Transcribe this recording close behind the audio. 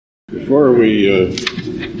Before we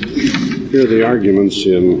hear the arguments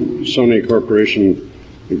in Sony Corporation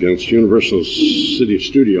against Universal City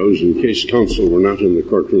Studios, in case counsel were not in the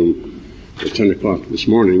courtroom at 10 o'clock this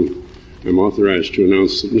morning, I'm authorized to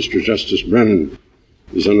announce that Mr. Justice Brennan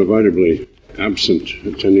is unavoidably absent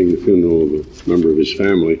attending the funeral of a member of his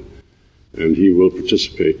family, and he will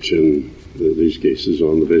participate in these cases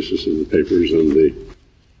on the basis of the papers and the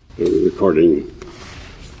recording,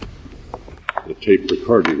 the tape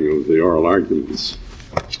recording of the oral arguments.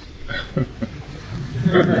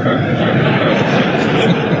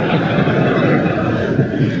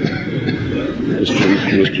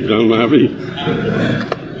 Mr. Dunleavy,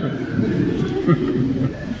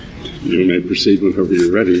 you may proceed whenever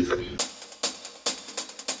you're ready.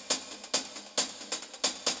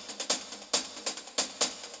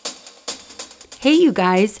 Hey, you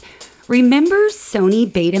guys, remember Sony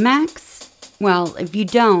Betamax? Well, if you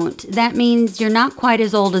don't, that means you're not quite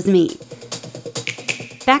as old as me.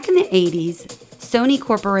 Back in the 80s, Sony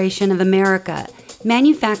Corporation of America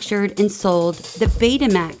manufactured and sold the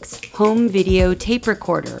Betamax home video tape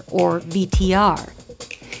recorder, or VTR.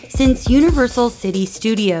 Since Universal City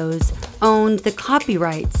Studios owned the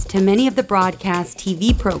copyrights to many of the broadcast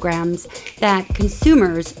TV programs that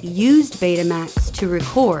consumers used Betamax to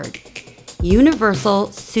record,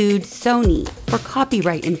 Universal sued Sony for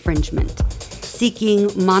copyright infringement, seeking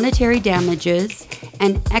monetary damages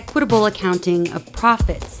and equitable accounting of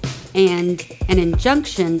profits and an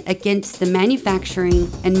injunction against the manufacturing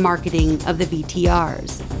and marketing of the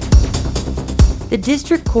VTRs. The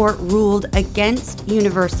district court ruled against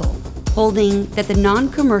Universal, holding that the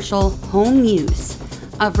non-commercial home use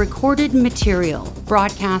of recorded material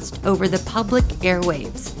broadcast over the public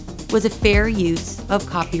airwaves was a fair use of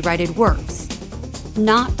copyrighted works,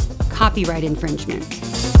 not copyright infringement.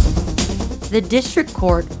 The district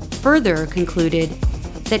court further concluded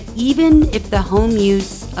that even if the home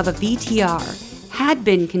use of a VTR had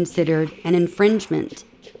been considered an infringement,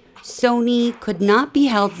 Sony could not be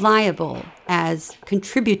held liable as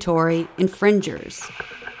contributory infringers.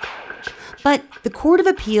 But the Court of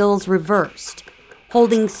Appeals reversed,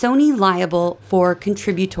 holding Sony liable for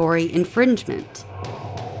contributory infringement.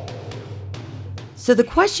 So the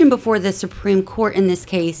question before the Supreme Court in this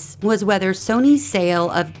case was whether Sony's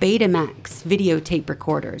sale of Betamax videotape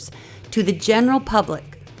recorders to the general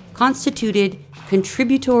public constituted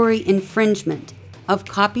contributory infringement of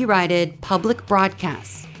copyrighted public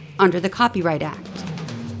broadcasts under the Copyright Act.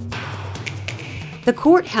 The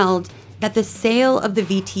court held that the sale of the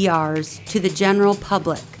VTRs to the general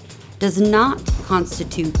public does not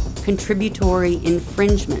constitute contributory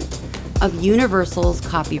infringement of Universal's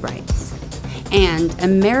copyrights, and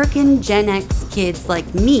American Gen X kids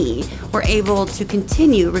like me were able to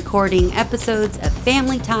continue recording episodes of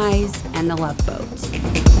Family Ties and The Love Boat.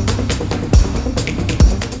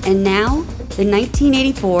 And now, the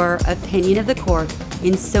 1984 opinion of the court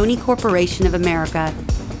in Sony Corporation of America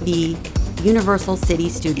v. Universal City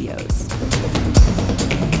Studios.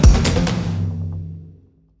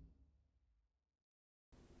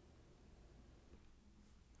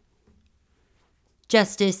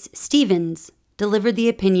 Justice Stevens delivered the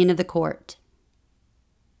opinion of the court.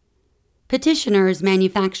 Petitioners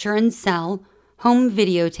manufacture and sell home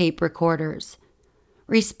videotape recorders.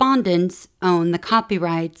 Respondents own the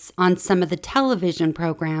copyrights on some of the television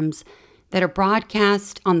programs that are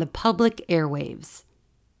broadcast on the public airwaves.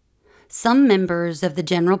 Some members of the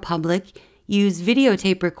general public use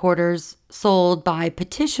videotape recorders sold by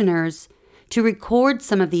petitioners to record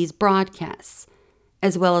some of these broadcasts,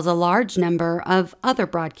 as well as a large number of other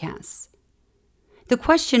broadcasts. The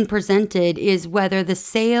question presented is whether the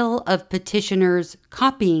sale of petitioners'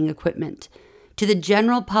 copying equipment to the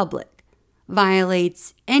general public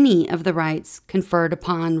violates any of the rights conferred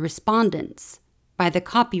upon respondents by the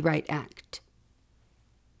Copyright Act.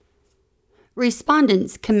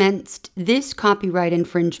 Respondents commenced this copyright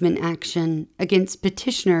infringement action against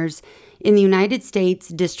petitioners in the United States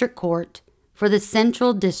District Court for the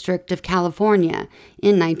Central District of California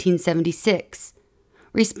in 1976.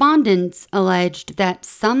 Respondents alleged that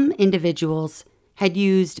some individuals had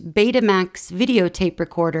used Betamax videotape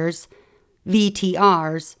recorders,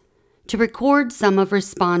 VTRs, to record some of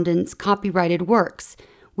respondents' copyrighted works,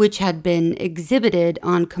 which had been exhibited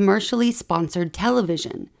on commercially sponsored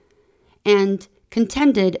television, and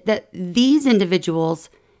contended that these individuals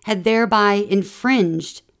had thereby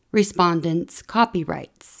infringed respondents'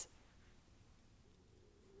 copyrights.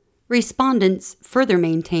 Respondents further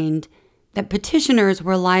maintained that petitioners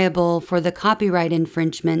were liable for the copyright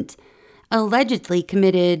infringement allegedly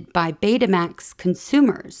committed by Betamax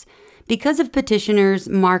consumers because of petitioners'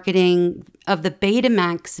 marketing of the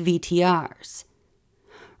Betamax VTRs.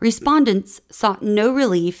 Respondents sought no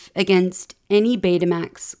relief against any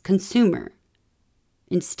Betamax consumer.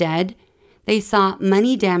 Instead, they sought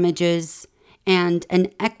money damages and an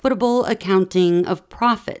equitable accounting of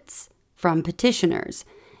profits from petitioners,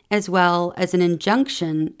 as well as an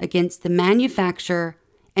injunction against the manufacture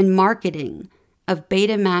and marketing of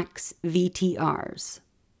Betamax VTRs.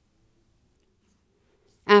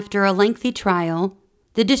 After a lengthy trial,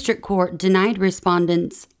 the district court denied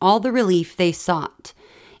respondents all the relief they sought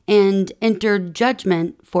and entered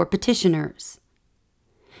judgment for petitioners.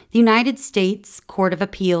 The United States Court of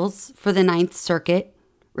Appeals for the Ninth Circuit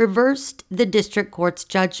reversed the district court's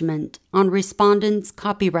judgment on respondents'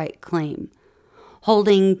 copyright claim,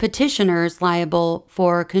 holding petitioners liable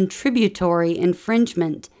for contributory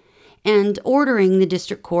infringement and ordering the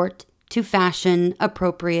district court to fashion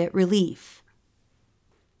appropriate relief.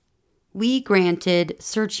 We granted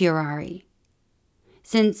certiorari.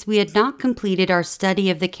 Since we had not completed our study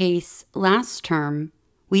of the case last term,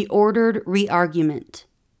 we ordered re-argument.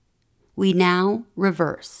 We now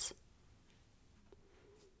reverse.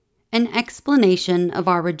 An explanation of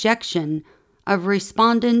our rejection of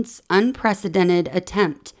respondents' unprecedented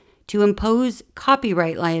attempt to impose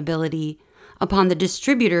copyright liability upon the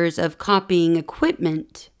distributors of copying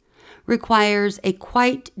equipment requires a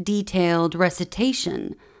quite detailed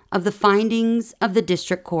recitation of the findings of the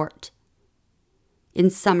district court. In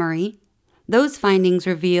summary, those findings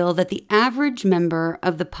reveal that the average member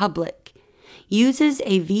of the public uses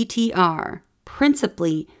a VTR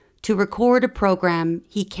principally to record a program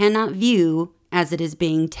he cannot view as it is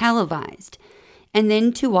being televised, and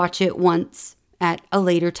then to watch it once at a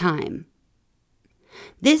later time.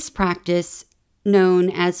 This practice, known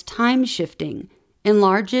as time shifting,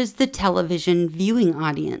 enlarges the television viewing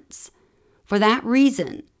audience. For that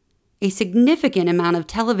reason, a significant amount of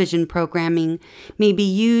television programming may be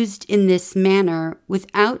used in this manner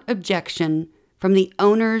without objection from the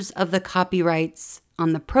owners of the copyrights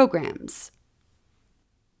on the programs.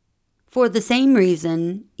 For the same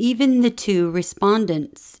reason, even the two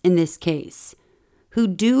respondents in this case, who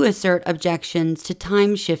do assert objections to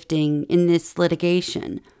time shifting in this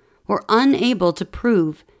litigation, were unable to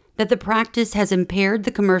prove that the practice has impaired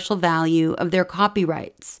the commercial value of their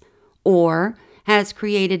copyrights or has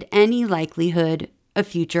created any likelihood of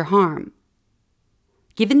future harm.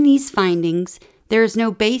 Given these findings, there is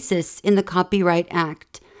no basis in the Copyright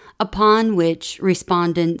Act upon which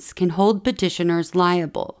respondents can hold petitioners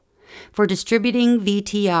liable for distributing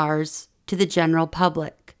VTRs to the general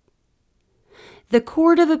public. The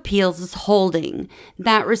Court of Appeals is holding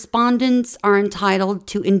that respondents are entitled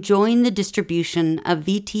to enjoin the distribution of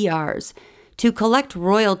VTRs to collect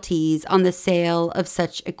royalties on the sale of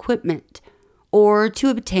such equipment, or to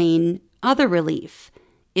obtain other relief,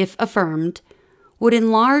 if affirmed, would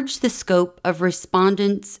enlarge the scope of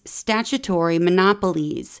respondents' statutory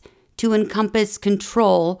monopolies to encompass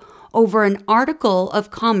control over an article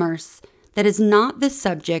of commerce that is not the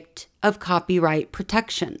subject of copyright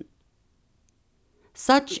protection.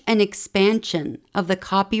 Such an expansion of the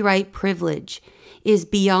copyright privilege is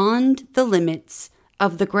beyond the limits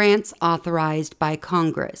of the grants authorized by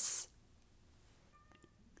Congress.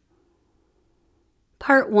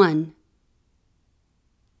 Part 1.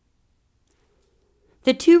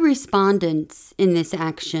 The two respondents in this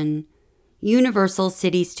action, Universal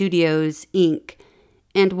City Studios, Inc.,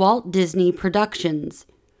 and Walt Disney Productions,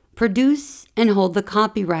 produce and hold the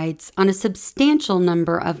copyrights on a substantial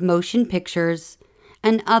number of motion pictures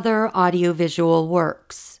and other audiovisual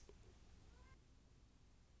works.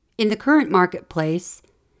 In the current marketplace,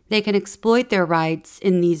 they can exploit their rights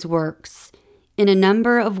in these works in a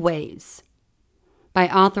number of ways: by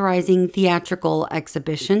authorizing theatrical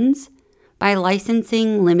exhibitions, by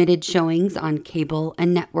licensing limited showings on cable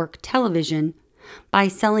and network television, by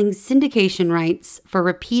selling syndication rights for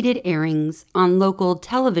repeated airings on local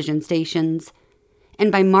television stations,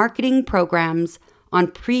 and by marketing programs on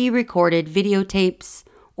pre-recorded videotapes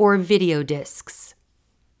or video discs.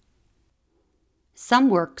 Some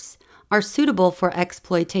works are suitable for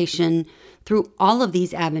exploitation through all of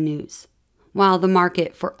these avenues, while the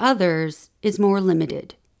market for others is more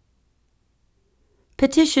limited.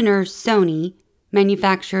 Petitioner Sony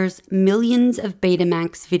manufactures millions of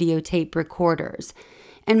Betamax videotape recorders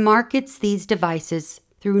and markets these devices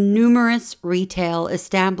through numerous retail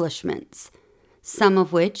establishments, some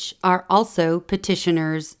of which are also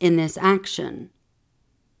petitioners in this action.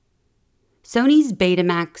 Sony's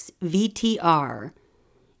Betamax VTR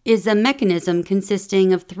is a mechanism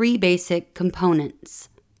consisting of three basic components.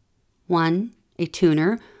 1. A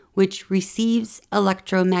tuner, which receives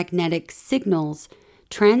electromagnetic signals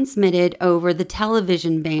transmitted over the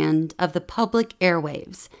television band of the public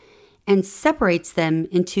airwaves and separates them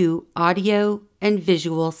into audio and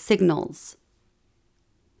visual signals.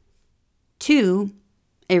 2.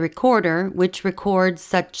 A recorder, which records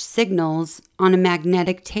such signals on a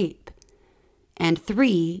magnetic tape. And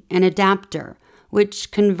 3. An adapter,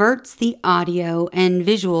 which converts the audio and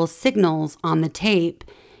visual signals on the tape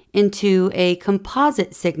into a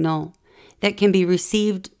composite signal that can be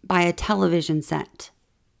received by a television set.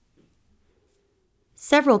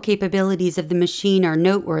 Several capabilities of the machine are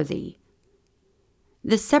noteworthy.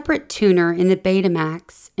 The separate tuner in the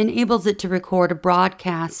Betamax enables it to record a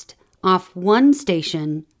broadcast off one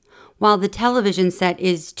station while the television set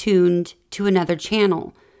is tuned to another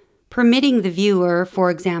channel, permitting the viewer, for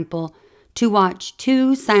example, to watch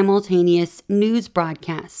 2 simultaneous news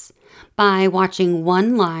broadcasts by watching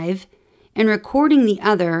one live and recording the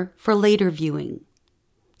other for later viewing.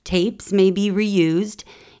 Tapes may be reused,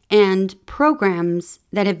 and programs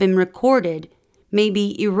that have been recorded may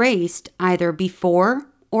be erased either before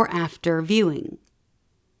or after viewing.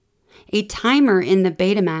 A timer in the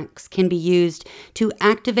Betamax can be used to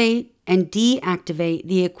activate and deactivate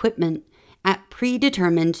the equipment at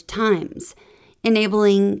predetermined times,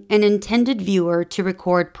 enabling an intended viewer to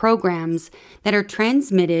record programs that are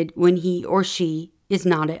transmitted when he or she is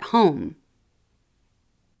not at home.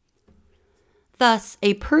 Thus,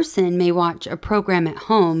 a person may watch a program at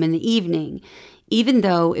home in the evening, even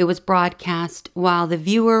though it was broadcast while the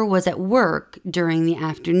viewer was at work during the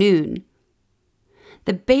afternoon.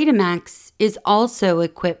 The Betamax is also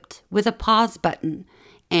equipped with a pause button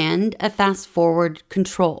and a fast-forward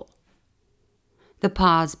control. The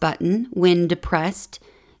pause button, when depressed,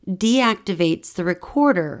 deactivates the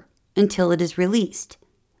recorder until it is released,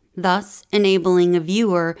 thus enabling a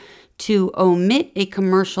viewer to omit a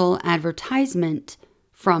commercial advertisement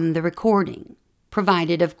from the recording,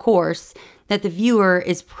 provided, of course, that the viewer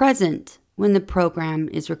is present when the program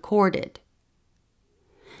is recorded.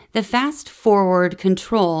 The fast-forward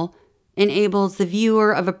control enables the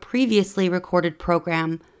viewer of a previously recorded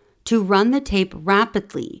program to run the tape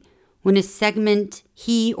rapidly when a segment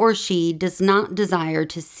he or she does not desire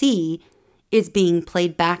to see is being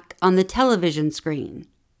played back on the television screen.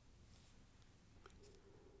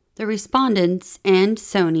 The respondents and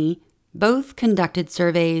Sony both conducted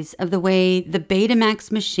surveys of the way the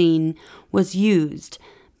Betamax machine was used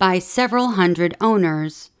by several hundred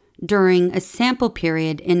owners during a sample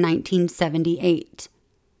period in 1978.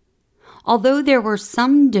 Although there were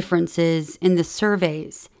some differences in the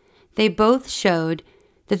surveys, they both showed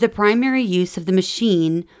that the primary use of the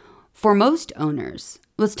machine for most owners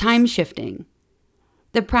was time shifting,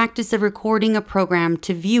 the practice of recording a program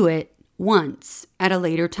to view it once at a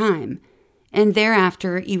later time, and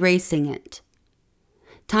thereafter erasing it.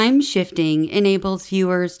 Time shifting enables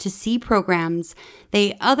viewers to see programs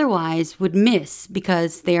they otherwise would miss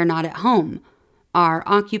because they are not at home, are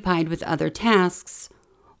occupied with other tasks,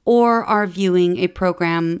 or are viewing a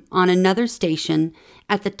program on another station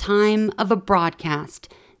at the time of a broadcast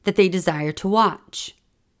that they desire to watch.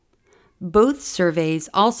 Both surveys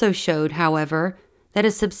also showed, however, that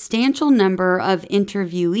a substantial number of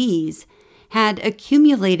interviewees had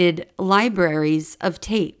accumulated libraries of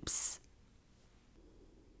tapes.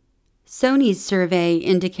 Sony's survey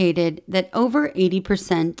indicated that over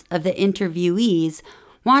 80% of the interviewees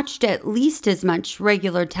watched at least as much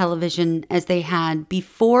regular television as they had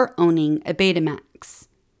before owning a Betamax.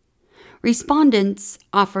 Respondents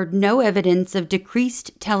offered no evidence of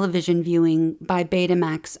decreased television viewing by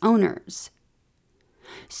Betamax owners.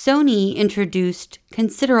 Sony introduced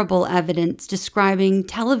considerable evidence describing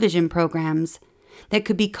television programs that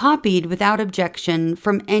could be copied without objection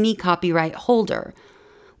from any copyright holder,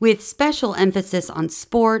 with special emphasis on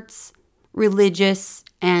sports, religious,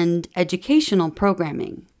 and educational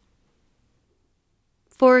programming.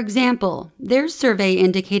 For example, their survey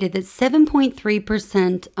indicated that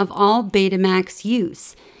 7.3% of all Betamax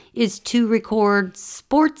use is to record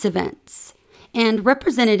sports events, and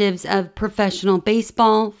representatives of professional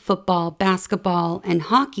baseball, football, basketball, and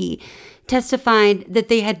hockey testified that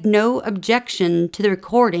they had no objection to the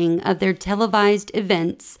recording of their televised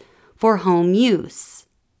events for home use.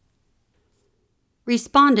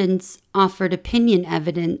 Respondents offered opinion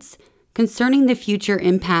evidence concerning the future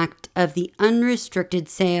impact of the unrestricted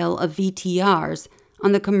sale of VTRs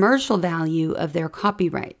on the commercial value of their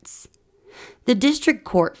copyrights. The district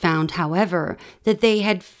court found, however, that they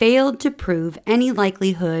had failed to prove any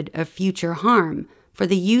likelihood of future harm for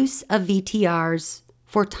the use of VTRs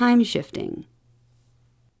for time shifting.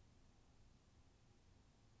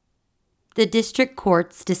 The District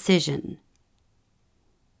Court's decision.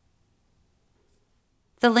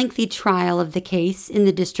 The lengthy trial of the case in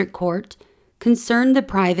the District Court concerned the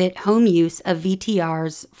private home use of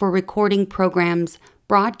VTRs for recording programs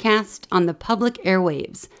broadcast on the public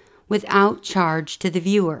airwaves without charge to the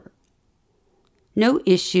viewer. No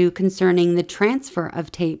issue concerning the transfer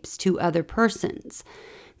of tapes to other persons,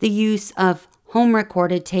 the use of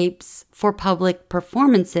home-recorded tapes for public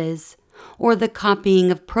performances, or the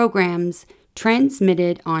copying of programs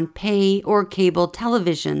transmitted on pay or cable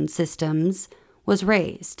television systems was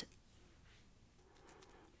raised.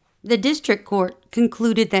 The District Court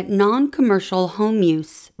concluded that non-commercial home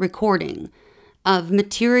use recording of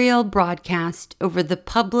material broadcast over the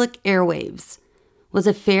public airwaves was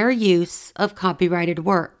a fair use of copyrighted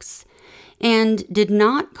works and did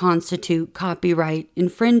not constitute copyright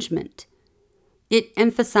infringement. It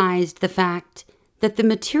emphasized the fact that the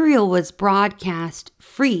material was broadcast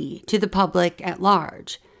free to the public at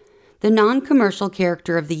large, the non-commercial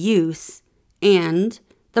character of the use, and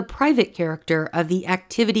the private character of the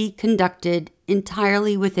activity conducted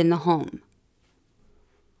entirely within the home.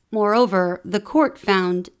 Moreover, the court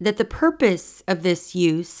found that the purpose of this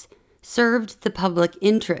use served the public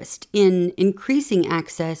interest in increasing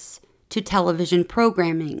access to television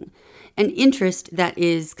programming, an interest that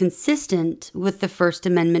is consistent with the First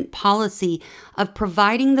Amendment policy of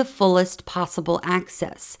providing the fullest possible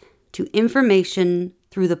access to information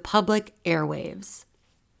through the public airwaves.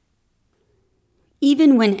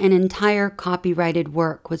 Even when an entire copyrighted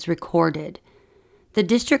work was recorded, the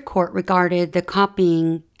District Court regarded the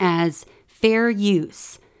copying as fair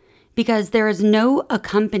use because there is no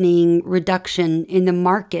accompanying reduction in the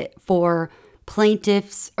market for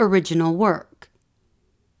plaintiff's original work.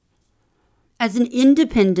 As an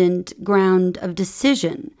independent ground of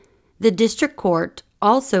decision, the District Court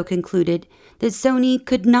also concluded that Sony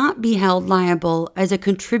could not be held liable as a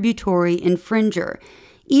contributory infringer,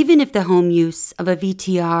 even if the home use of a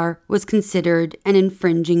VTR was considered an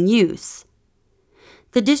infringing use.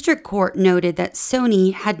 The District Court noted that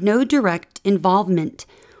Sony had no direct involvement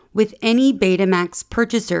with any Betamax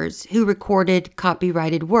purchasers who recorded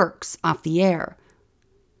copyrighted works off the air.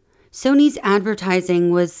 Sony's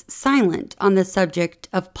advertising was silent on the subject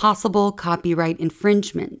of possible copyright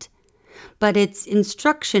infringement, but its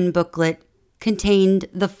instruction booklet contained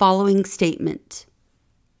the following statement.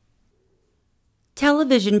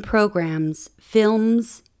 Television programs,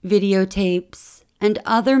 films, videotapes, and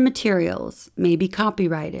other materials may be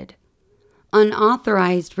copyrighted.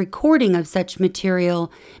 Unauthorized recording of such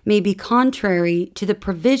material may be contrary to the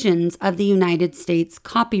provisions of the United States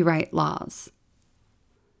copyright laws.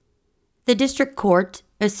 The District Court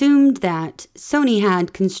assumed that Sony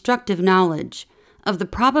had constructive knowledge of the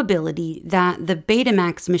probability that the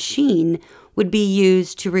Betamax machine would be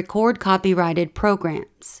used to record copyrighted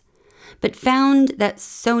programs, but found that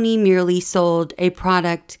Sony merely sold a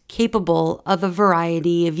product capable of a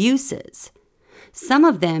variety of uses, some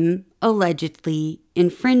of them allegedly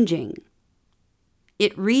infringing.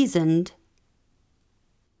 It reasoned,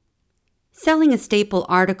 selling a staple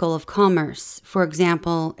article of commerce, for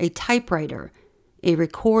example, a typewriter, a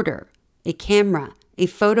recorder, a camera, a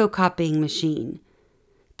photocopying machine,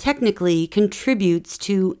 technically contributes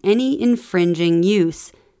to any infringing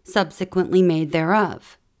use subsequently made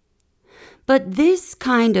thereof. But this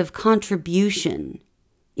kind of contribution,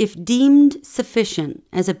 if deemed sufficient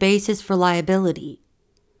as a basis for liability,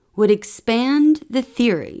 would expand the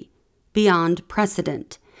theory beyond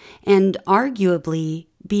precedent and arguably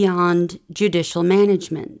beyond judicial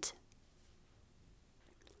management.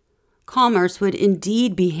 Commerce would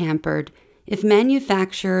indeed be hampered if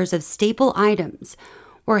manufacturers of staple items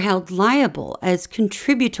were held liable as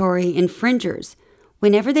contributory infringers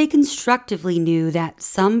whenever they constructively knew that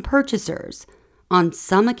some purchasers, on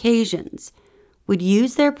some occasions, would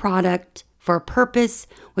use their product for a purpose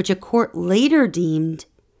which a court later deemed,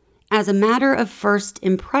 as a matter of first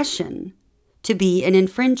impression, to be an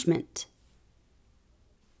infringement.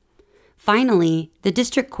 Finally, the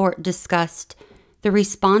District Court discussed the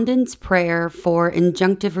respondents' prayer for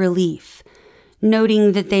injunctive relief,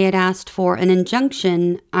 noting that they had asked for an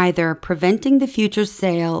injunction either preventing the future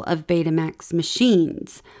sale of Betamax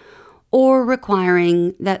machines or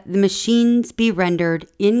requiring that the machines be rendered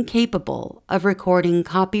incapable of recording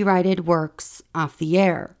copyrighted works off the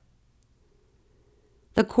air.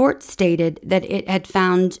 The court stated that it had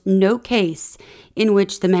found no case in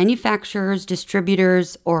which the manufacturers,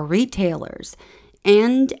 distributors, or retailers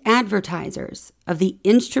and advertisers of the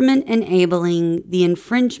instrument enabling the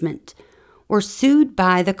infringement were sued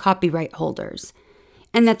by the copyright holders,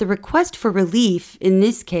 and that the request for relief in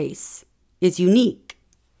this case is unique.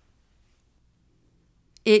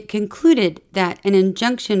 It concluded that an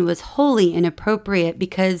injunction was wholly inappropriate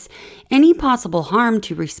because any possible harm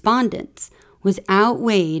to respondents was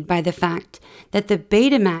outweighed by the fact that the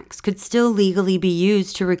Betamax could still legally be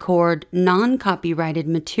used to record non-copyrighted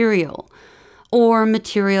material or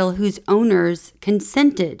material whose owners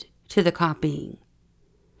consented to the copying.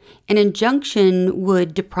 An injunction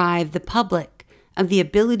would deprive the public of the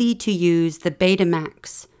ability to use the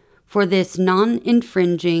Betamax for this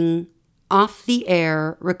non-infringing,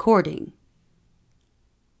 off-the-air recording.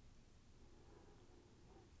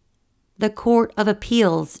 The Court of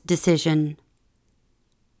Appeals decision.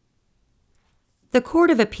 The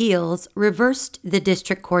Court of Appeals reversed the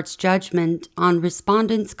district court's judgment on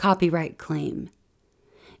respondent's copyright claim.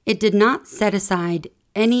 It did not set aside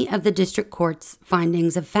any of the district court's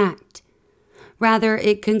findings of fact. Rather,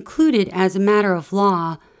 it concluded as a matter of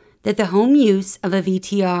law that the home use of a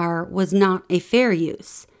VTR was not a fair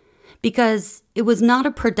use, because it was not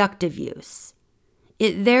a productive use.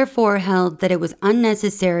 It therefore held that it was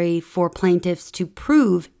unnecessary for plaintiffs to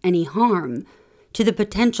prove any harm to the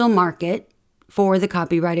potential market for the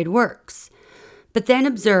copyrighted works, but then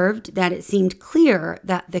observed that it seemed clear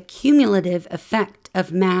that the cumulative effect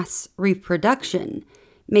of mass reproduction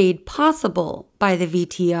made possible by the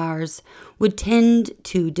VTRs would tend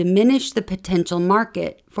to diminish the potential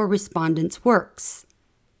market for respondents' works.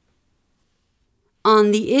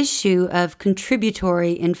 On the issue of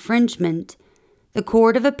contributory infringement, the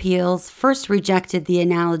Court of Appeals first rejected the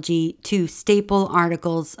analogy to staple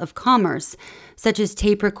articles of commerce, such as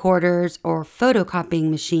tape recorders or photocopying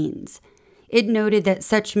machines. It noted that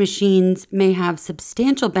such machines may have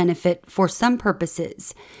substantial benefit for some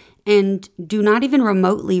purposes and do not even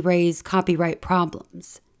remotely raise copyright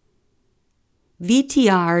problems.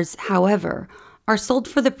 VTRs, however, are sold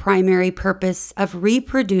for the primary purpose of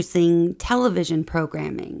reproducing television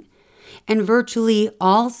programming, and virtually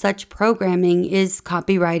all such programming is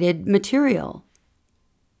copyrighted material.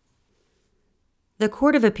 The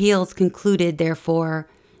Court of Appeals concluded, therefore,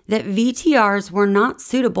 that VTRs were not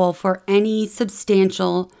suitable for any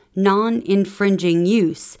substantial, non-infringing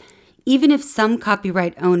use, even if some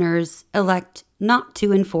copyright owners elect not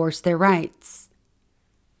to enforce their rights.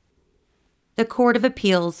 The Court of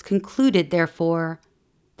Appeals concluded, therefore,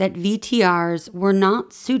 that VTRs were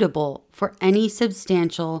not suitable for any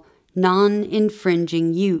substantial,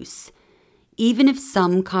 non-infringing use, even if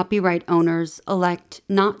some copyright owners elect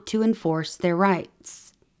not to enforce their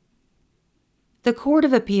rights. The Court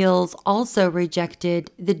of Appeals also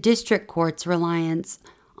rejected the district court's reliance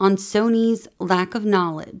on Sony's lack of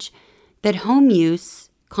knowledge that home use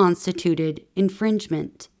constituted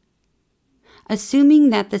infringement.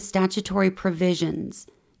 Assuming that the statutory provisions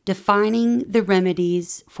defining the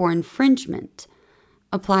remedies for infringement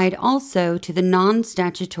applied also to the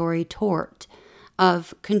non-statutory tort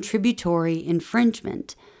of contributory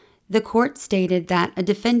infringement, the court stated that a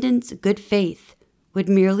defendant's good faith would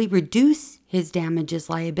merely reduce his damages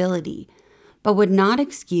liability, but would not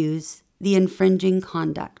excuse the infringing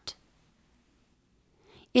conduct.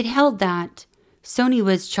 It held that Sony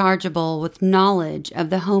was chargeable with knowledge of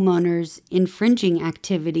the homeowner's infringing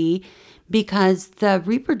activity because the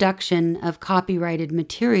reproduction of copyrighted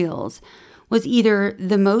materials was either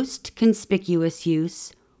the most conspicuous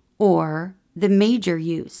use or the major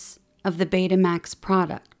use of the Betamax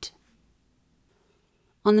product.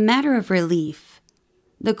 On the matter of relief,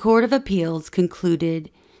 the Court of Appeals concluded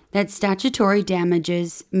that statutory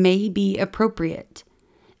damages may be appropriate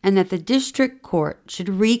and that the district court should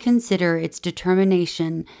reconsider its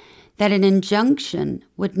determination that an injunction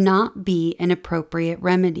would not be an appropriate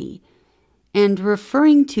remedy, and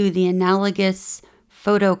referring to the analogous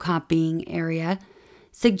photocopying area,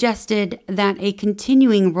 suggested that a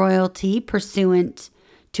continuing royalty pursuant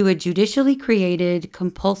to a judicially created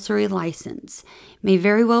compulsory license may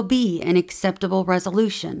very well be an acceptable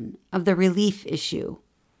resolution of the relief issue.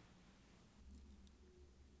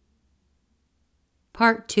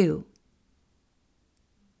 Part 2.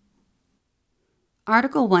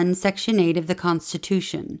 Article 1, Section 8 of the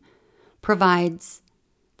Constitution provides,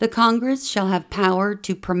 "The Congress shall have power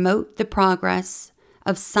to promote the progress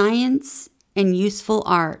of science and useful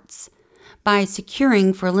arts by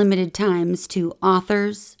securing for limited times to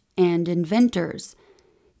authors and inventors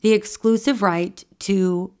the exclusive right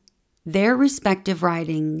to their respective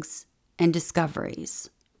writings and discoveries."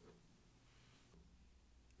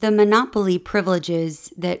 The monopoly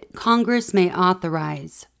privileges that Congress may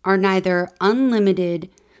authorize are neither unlimited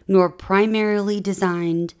nor primarily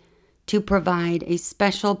designed to provide a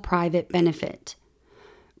special private benefit.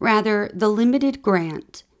 Rather, the limited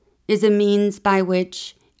grant is a means by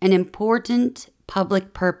which an important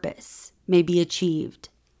public purpose may be achieved.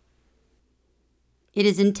 It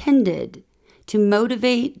is intended to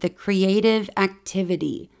motivate the creative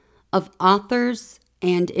activity of authors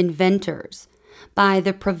and inventors by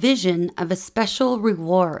the provision of a special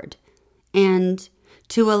reward and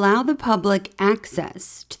to allow the public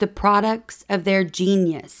access to the products of their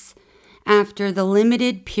genius after the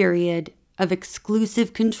limited period of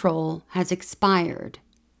exclusive control has expired.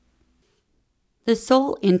 The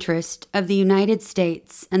sole interest of the United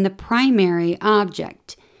States and the primary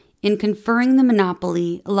object in conferring the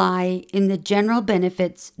monopoly lie in the general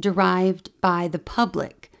benefits derived by the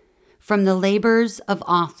public from the labors of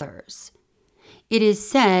authors. It is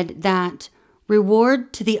said that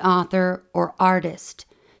reward to the author or artist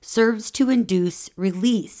serves to induce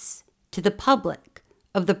release to the public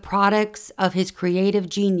of the products of his creative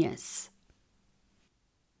genius.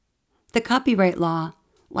 The copyright law,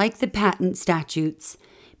 like the patent statutes,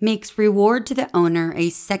 makes reward to the owner a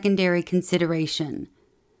secondary consideration.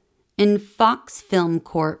 In Fox Film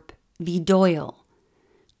Corp. v. Doyle,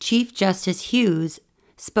 Chief Justice Hughes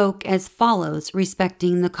spoke as follows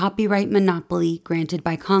respecting the copyright monopoly granted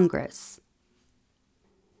by Congress.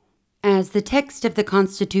 As the text of the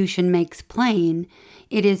Constitution makes plain,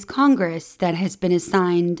 it is Congress that has been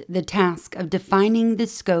assigned the task of defining the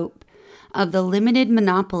scope of the limited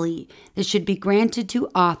monopoly that should be granted to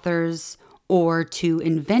authors or to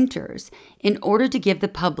inventors in order to give the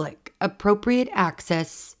public appropriate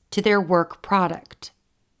access to their work product.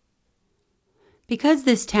 Because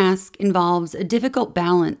this task involves a difficult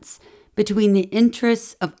balance between the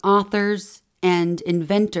interests of authors and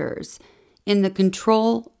inventors in the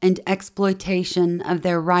control and exploitation of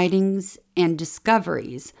their writings and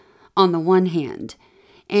discoveries on the one hand,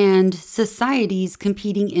 and society's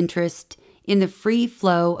competing interest in the free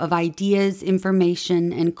flow of ideas,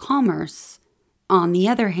 information, and commerce on the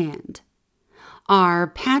other hand, our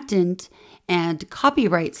patent and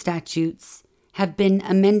copyright statutes have been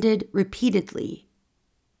amended repeatedly.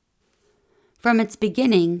 From its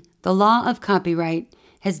beginning, the law of copyright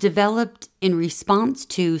has developed in response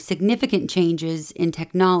to significant changes in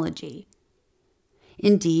technology.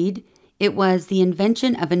 Indeed, it was the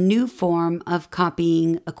invention of a new form of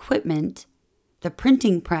copying equipment, the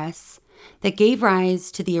printing press, that gave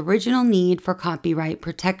rise to the original need for copyright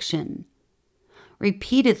protection.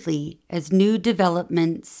 Repeatedly, as new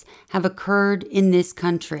developments have occurred in this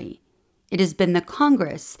country, it has been the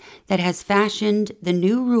Congress that has fashioned the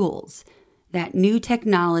new rules that new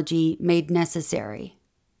technology made necessary.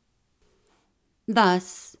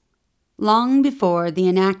 Thus, long before the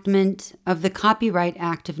enactment of the Copyright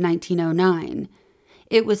Act of 1909,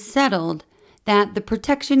 it was settled that the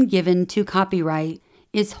protection given to copyright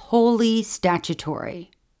is wholly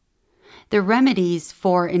statutory. The remedies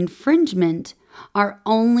for infringement are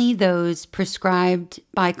only those prescribed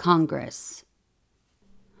by Congress.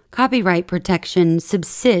 Copyright protection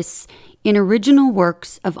subsists in original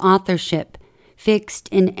works of authorship fixed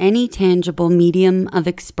in any tangible medium of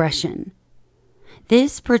expression.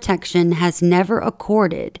 This protection has never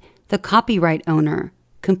accorded the copyright owner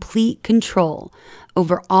complete control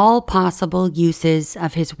over all possible uses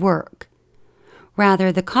of his work.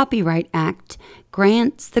 Rather, the Copyright Act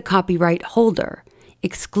grants the copyright holder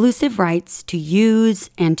exclusive rights to use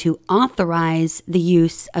and to authorize the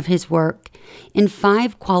use of his work in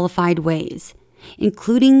 5 qualified ways,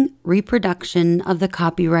 including reproduction of the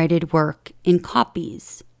copyrighted work in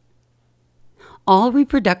copies. All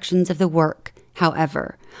reproductions of the work,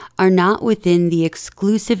 however, are not within the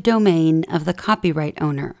exclusive domain of the copyright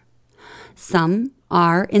owner. Some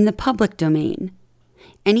are in the public domain.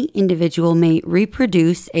 Any individual may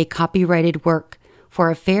reproduce a copyrighted work for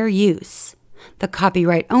a fair use. The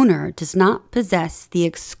copyright owner does not possess the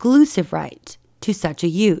exclusive right to such a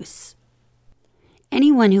use.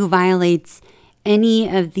 Anyone who violates any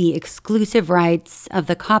of the exclusive rights of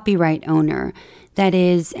the copyright owner, that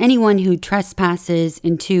is, anyone who trespasses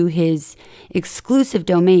into his exclusive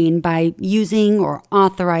domain by using or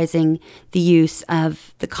authorizing the use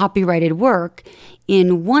of the copyrighted work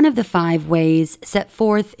in one of the 5 ways set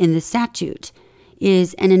forth in the statute,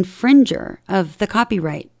 is an infringer of the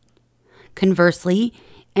copyright. Conversely,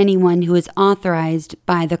 anyone who is authorized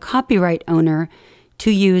by the copyright owner to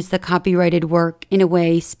use the copyrighted work in a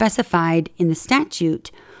way specified in the statute,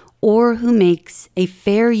 or who makes a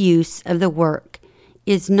fair use of the work,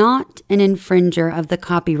 is not an infringer of the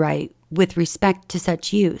copyright with respect to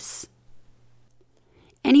such use.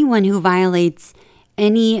 Anyone who violates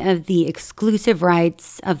any of the exclusive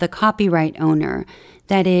rights of the copyright owner,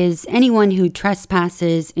 that is, anyone who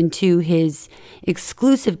trespasses into his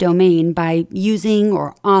exclusive domain by using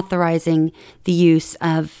or authorizing the use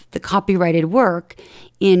of the copyrighted work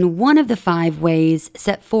in one of the 5 ways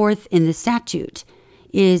set forth in the statute,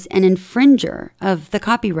 is an infringer of the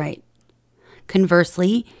copyright.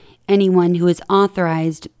 Conversely, anyone who is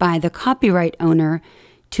authorized by the copyright owner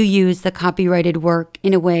to use the copyrighted work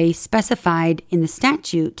in a way specified in the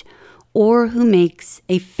statute, or who makes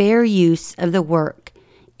a fair use of the work,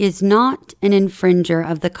 is not an infringer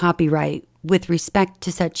of the copyright with respect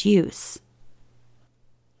to such use.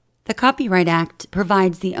 The Copyright Act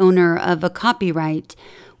provides the owner of a copyright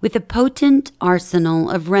with a potent arsenal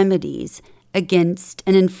of remedies against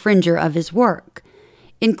an infringer of his work,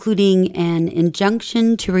 including an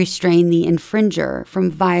injunction to restrain the infringer from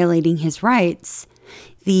violating his rights,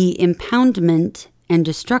 the impoundment and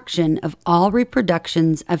destruction of all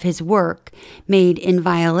reproductions of his work made in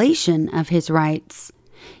violation of his rights,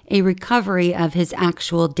 a recovery of his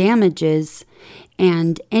actual damages,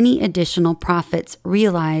 and any additional profits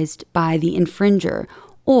realized by the infringer,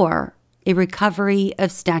 or a recovery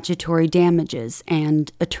of statutory damages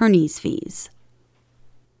and attorney's fees.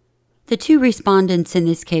 The two respondents in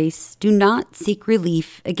this case do not seek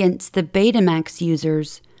relief against the Betamax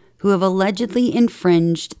users who have allegedly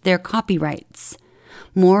infringed their copyrights.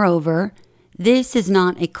 Moreover, this is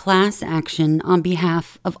not a class action on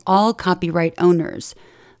behalf of all copyright owners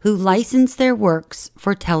who license their works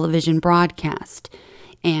for television broadcast,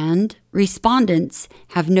 and respondents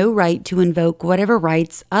have no right to invoke whatever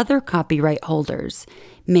rights other copyright holders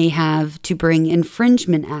may have to bring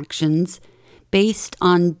infringement actions based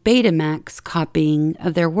on Betamax copying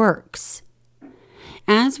of their works.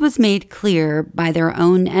 As was made clear by their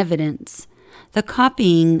own evidence, the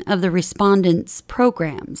copying of the respondents'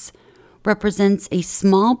 programs represents a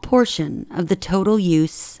small portion of the total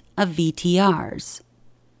use of VTRs.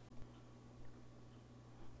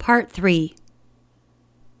 Part 3.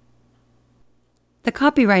 The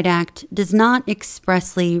Copyright Act does not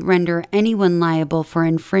expressly render anyone liable for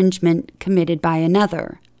infringement committed by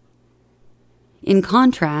another. In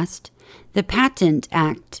contrast, the Patent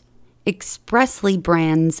Act expressly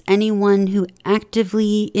brands anyone who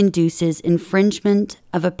actively induces infringement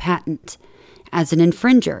of a patent as an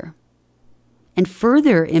infringer, and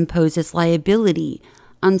further imposes liability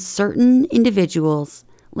on certain individuals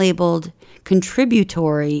labeled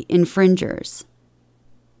contributory infringers.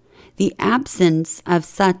 The absence of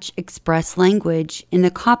such express language in the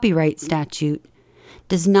copyright statute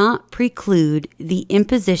does not preclude the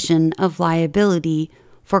imposition of liability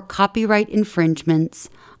for copyright infringements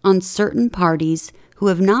on certain parties who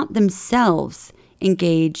have not themselves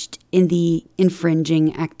engaged in the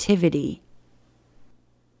infringing activity.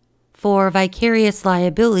 For vicarious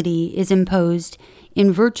liability is imposed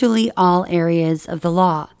in virtually all areas of the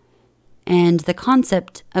law, and the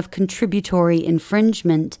concept of contributory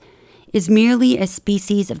infringement is merely a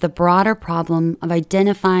species of the broader problem of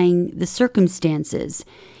identifying the circumstances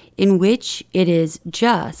in which it is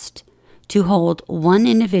just to hold one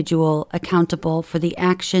individual accountable for the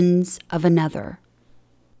actions of another.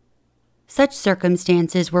 Such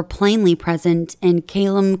circumstances were plainly present in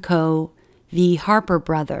Calum Co. v. Harper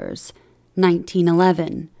Brothers,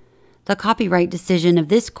 1911, the copyright decision of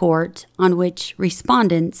this court on which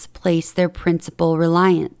respondents place their principal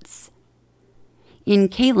reliance. In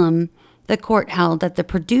Calum, the court held that the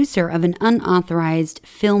producer of an unauthorized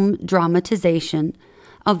film dramatization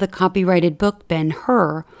of the copyrighted book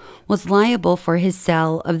Ben-Hur was liable for his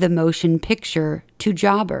sale of the motion picture to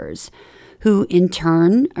jobbers, who in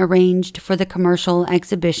turn arranged for the commercial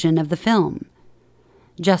exhibition of the film.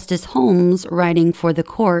 Justice Holmes, writing for the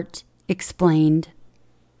court, explained,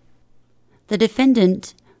 "The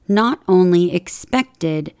defendant not only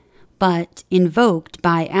expected, but invoked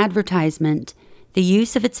by advertisement the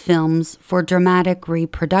use of its films for dramatic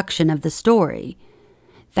reproduction of the story.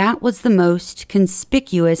 That was the most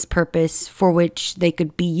conspicuous purpose for which they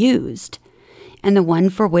could be used, and the one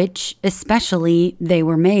for which especially they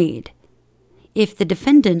were made. If the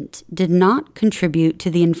defendant did not contribute to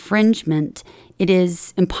the infringement, it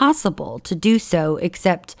is impossible to do so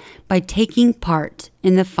except by taking part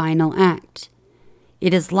in the final act.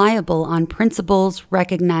 It is liable on principles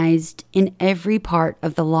recognized in every part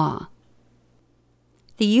of the law."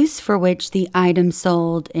 The use for which the item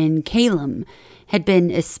sold in Calum had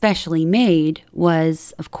been especially made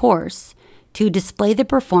was, of course, to display the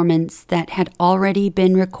performance that had already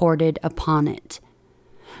been recorded upon it.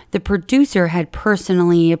 The producer had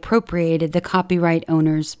personally appropriated the copyright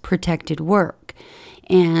owner's protected work,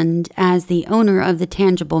 and as the owner of the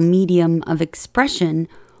tangible medium of expression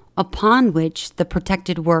upon which the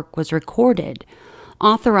protected work was recorded,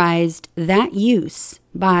 authorized that use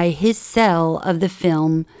by his sale of the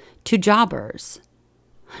film to jobbers.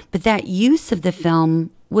 But that use of the film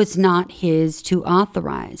was not his to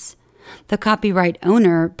authorize. The copyright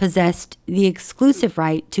owner possessed the exclusive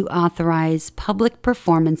right to authorize public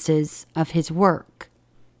performances of his work.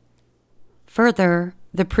 Further,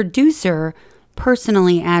 the producer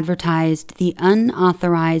personally advertised the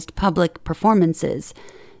unauthorized public performances,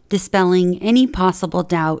 dispelling any possible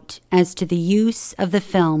doubt as to the use of the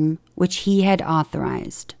film which he had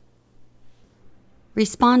authorized.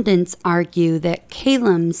 Respondents argue that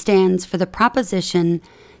CALUM stands for the proposition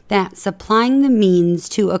that supplying the means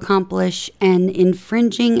to accomplish an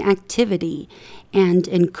infringing activity and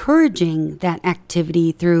encouraging that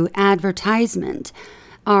activity through advertisement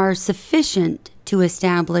are sufficient to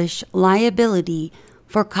establish liability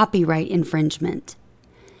for copyright infringement.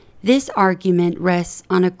 This argument rests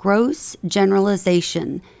on a gross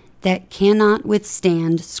generalization that cannot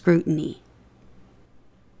withstand scrutiny.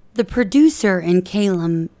 The producer in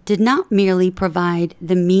CALUM did not merely provide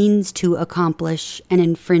the means to accomplish an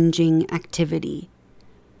infringing activity.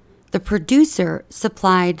 The producer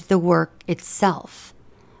supplied the work itself,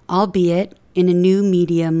 albeit in a new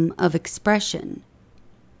medium of expression.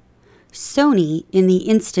 Sony, in the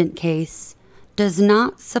instant case, does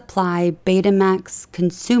not supply Betamax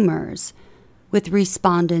consumers with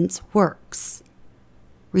respondents' works.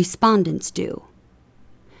 Respondents do.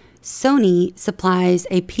 Sony supplies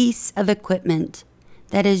a piece of equipment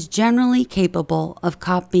that is generally capable of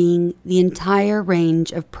copying the entire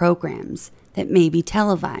range of programs that may be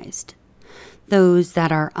televised. Those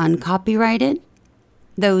that are uncopyrighted,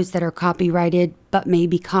 those that are copyrighted but may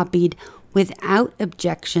be copied without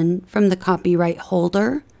objection from the copyright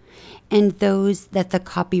holder, and those that the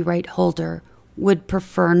copyright holder would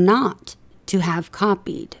prefer not to have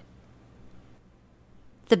copied.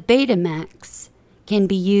 The Betamax can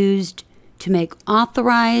be used to make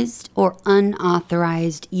authorized or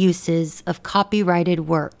unauthorized uses of copyrighted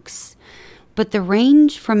works, but the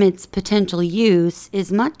range from its potential use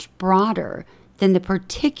is much broader than the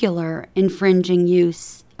particular infringing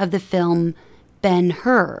use of the film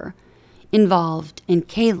Ben-Hur involved in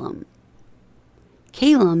CALUM.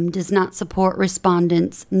 CALUM does not support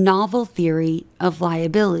respondents' novel theory of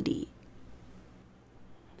liability.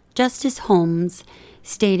 Justice Holmes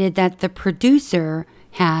stated that the producer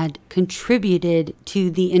had contributed to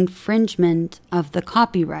the infringement of the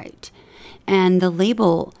copyright, and the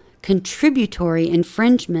label contributory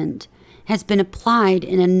infringement has been applied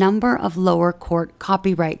in a number of lower court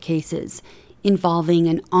copyright cases involving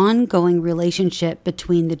an ongoing relationship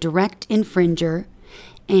between the direct infringer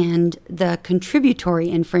and the contributory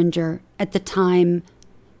infringer at the time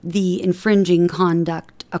the infringing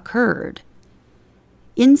conduct occurred.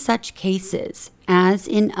 In such cases, as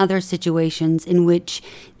in other situations in which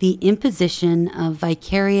the imposition of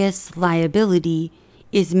vicarious liability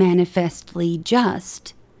is manifestly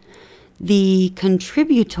just, the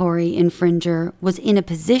contributory infringer was in a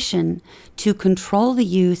position to control the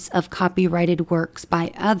use of copyrighted works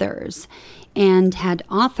by others and had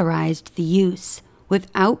authorized the use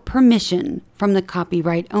without permission from the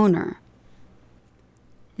copyright owner.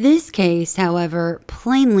 This case, however,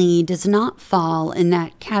 plainly does not fall in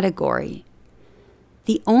that category.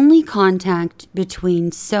 The only contact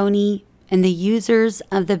between Sony and the users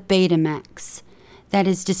of the Betamax that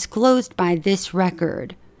is disclosed by this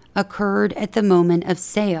record occurred at the moment of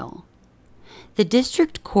sale. The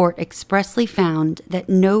district court expressly found that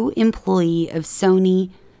no employee of Sony,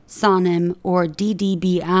 Sonim, or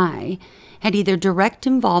DDBI had either direct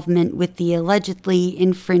involvement with the allegedly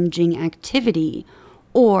infringing activity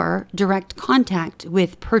or direct contact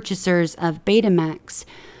with purchasers of Betamax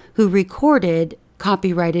who recorded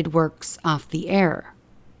copyrighted works off the air.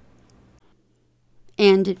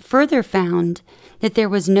 And it further found that there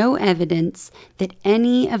was no evidence that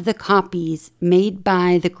any of the copies made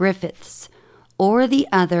by the Griffiths or the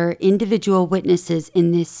other individual witnesses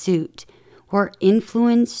in this suit were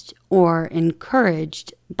influenced or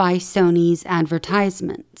encouraged by Sony's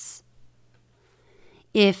advertisements.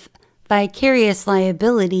 If vicarious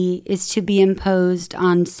liability is to be imposed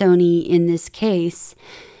on Sony in this case,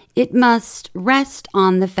 it must rest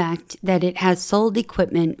on the fact that it has sold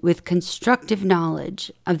equipment with constructive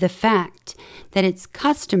knowledge of the fact that its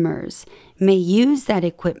customers may use that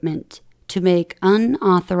equipment to make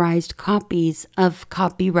unauthorized copies of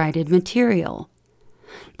copyrighted material.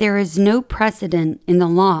 There is no precedent in the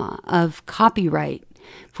law of copyright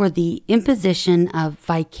for the imposition of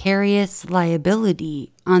vicarious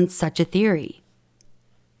liability on such a theory.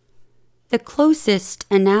 The closest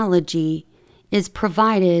analogy is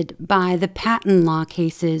provided by the patent law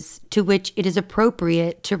cases to which it is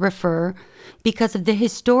appropriate to refer because of the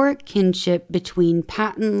historic kinship between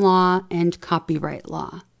patent law and copyright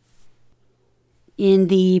law. In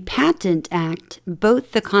the Patent Act,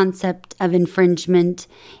 both the concept of infringement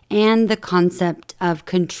and the concept of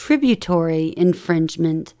contributory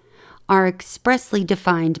infringement are expressly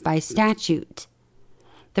defined by statute.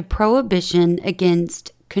 The prohibition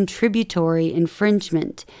against contributory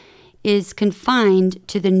infringement is confined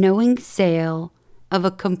to the knowing sale of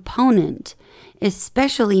a component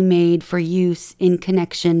especially made for use in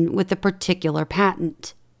connection with a particular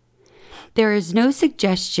patent. There is no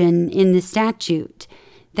suggestion in the statute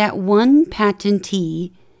that one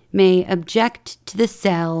patentee may object to the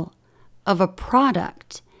sale of a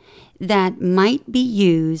product that might be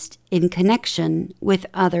used in connection with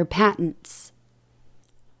other patents.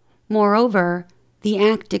 Moreover, the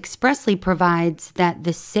Act expressly provides that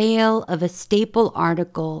the sale of a staple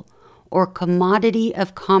article or commodity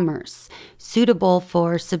of commerce suitable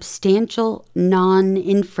for substantial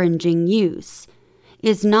non-infringing use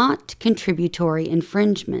is not contributory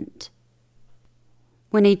infringement.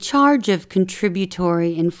 When a charge of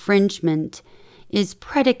contributory infringement is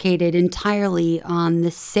predicated entirely on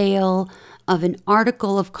the sale of an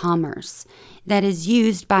article of commerce that is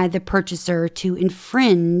used by the purchaser to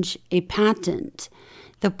infringe a patent,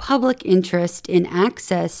 the public interest in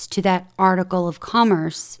access to that article of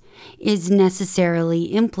commerce is necessarily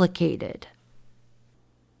implicated.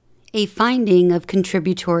 A finding of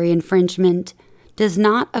contributory infringement does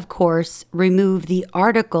not, of course, remove the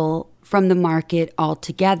article from the market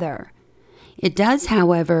altogether. It does,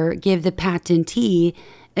 however, give the patentee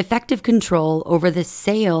effective control over the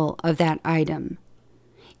sale of that item.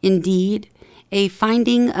 Indeed, a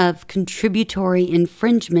finding of contributory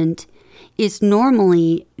infringement is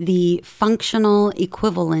normally the functional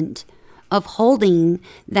equivalent of holding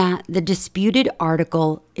that the disputed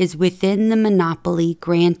article is within the monopoly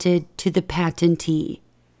granted to the patentee.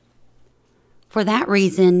 For that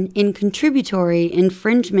reason, in contributory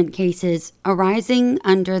infringement cases arising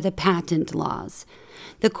under the patent laws,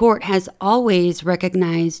 the court has always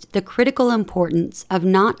recognized the critical importance of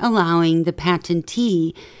not allowing the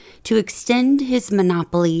patentee to extend his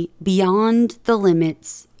monopoly beyond the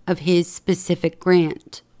limits of his specific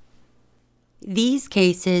grant. These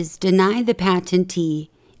cases deny the patentee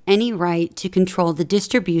any right to control the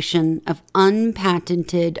distribution of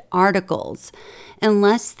unpatented articles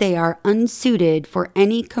unless they are unsuited for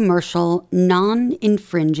any commercial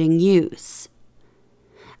non-infringing use.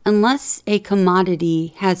 Unless a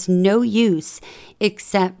commodity has no use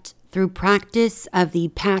except through practice of the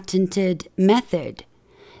patented method,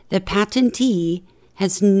 the patentee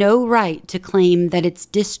has no right to claim that its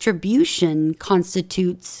distribution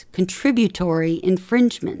constitutes contributory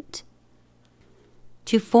infringement.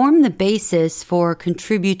 To form the basis for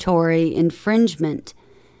contributory infringement,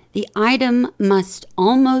 the item must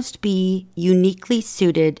almost be uniquely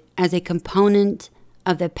suited as a component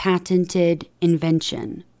of the patented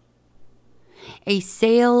invention. A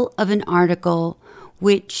sale of an article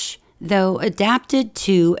which, though adapted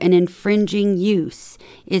to an infringing use,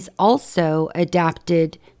 is also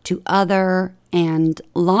adapted to other and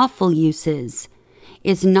lawful uses,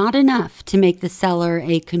 is not enough to make the seller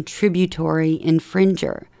a contributory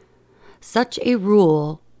infringer. Such a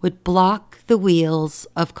rule would block the wheels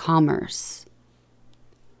of commerce.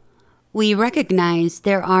 We recognize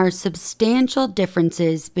there are substantial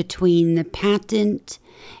differences between the patent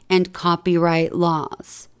and copyright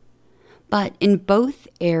laws, but in both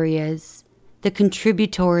areas, the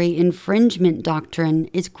contributory infringement doctrine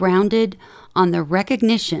is grounded on the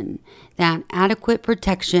recognition that adequate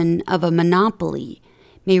protection of a monopoly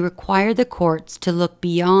may require the courts to look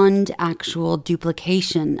beyond actual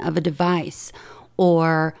duplication of a device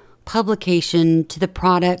or publication to the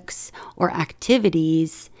products or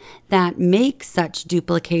activities that make such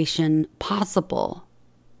duplication possible.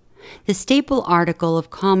 The staple article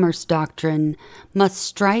of commerce doctrine must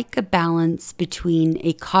strike a balance between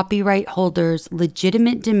a copyright holder's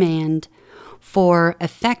legitimate demand for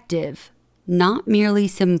effective, not merely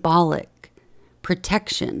symbolic,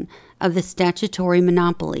 protection of the statutory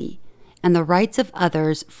monopoly and the rights of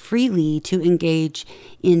others freely to engage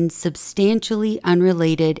in substantially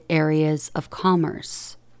unrelated areas of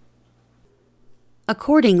commerce.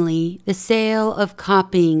 Accordingly, the sale of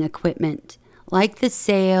copying equipment, like the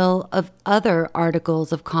sale of other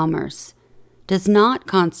articles of commerce, does not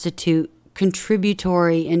constitute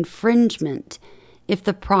contributory infringement if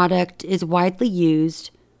the product is widely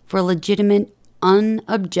used for legitimate,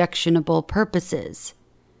 unobjectionable purposes.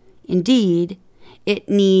 Indeed, it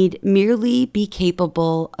need merely be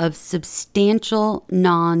capable of substantial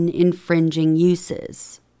non-infringing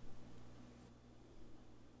uses.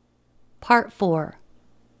 Part 4.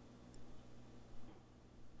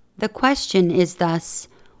 The question is thus,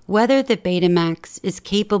 whether the Betamax is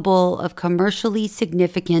capable of commercially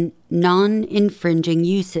significant non-infringing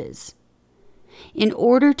uses. In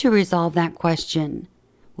order to resolve that question,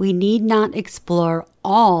 we need not explore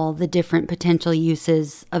all the different potential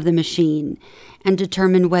uses of the machine and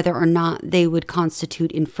determine whether or not they would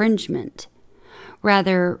constitute infringement.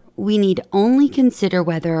 Rather, we need only consider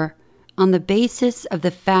whether, on the basis of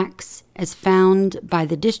the facts as found by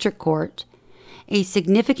the district court, a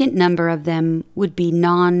significant number of them would be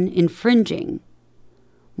non-infringing.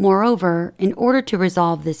 Moreover, in order to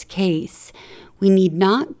resolve this case, we need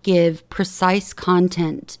not give precise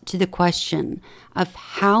content to the question of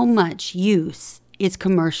how much use is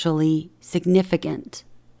commercially significant.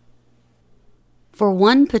 For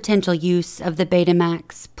one potential use of the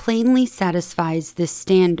Betamax plainly satisfies this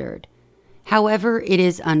standard, however it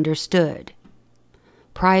is understood: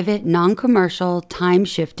 private non-commercial time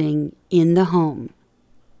shifting in the home.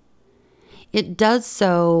 It does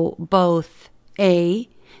so both A,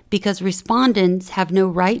 because respondents have no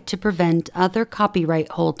right to prevent other copyright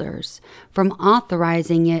holders from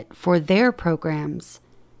authorizing it for their programs,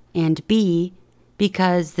 and B,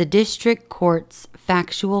 because the district court's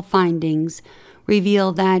factual findings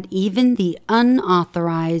reveal that even the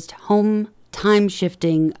unauthorized home time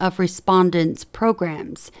shifting of respondents'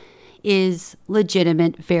 programs is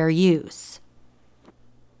legitimate fair use.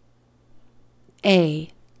 A.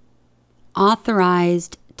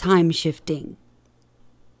 Authorized time shifting.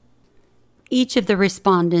 Each of the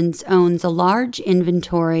respondents owns a large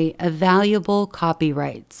inventory of valuable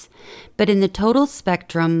copyrights, but in the total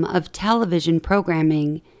spectrum of television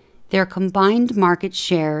programming, their combined market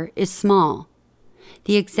share is small.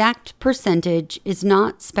 The exact percentage is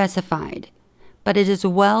not specified, but it is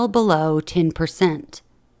well below 10%.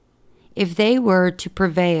 If they were to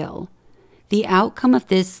prevail, the outcome of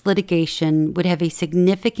this litigation would have a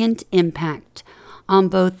significant impact on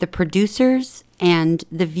both the producers and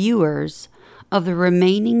the viewers of the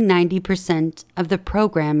remaining 90% of the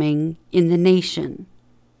programming in the nation.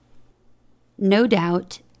 No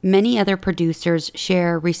doubt, many other producers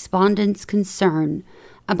share respondents' concern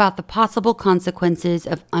about the possible consequences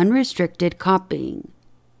of unrestricted copying.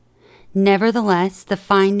 Nevertheless, the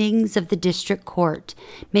findings of the district court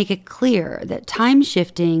make it clear that time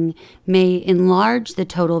shifting may enlarge the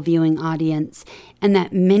total viewing audience and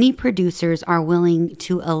that many producers are willing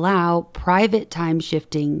to allow private time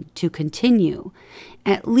shifting to continue,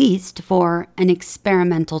 at least for an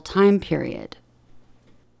experimental time period.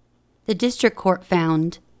 The district court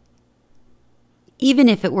found, even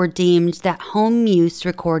if it were deemed that home use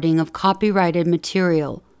recording of copyrighted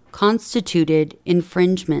material constituted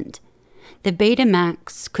infringement, the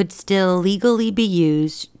Betamax could still legally be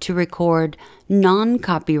used to record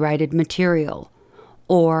non-copyrighted material,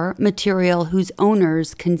 or material whose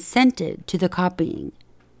owners consented to the copying.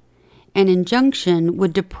 An injunction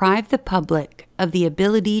would deprive the public of the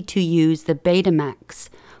ability to use the Betamax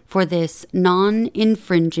for this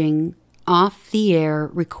non-infringing, off-the-air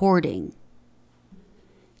recording.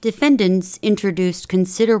 Defendants introduced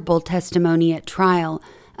considerable testimony at trial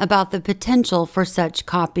about the potential for such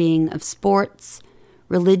copying of sports,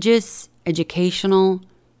 religious, educational,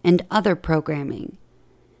 and other programming.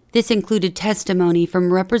 This included testimony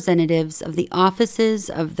from representatives of the offices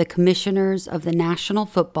of the commissioners of the National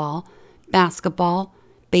Football, Basketball,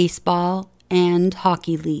 Baseball, and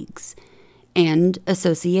Hockey leagues, and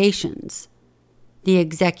associations, the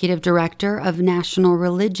executive director of National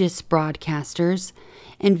Religious Broadcasters,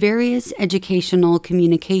 and various educational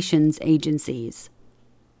communications agencies.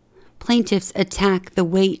 Plaintiffs attack the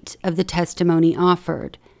weight of the testimony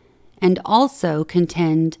offered, and also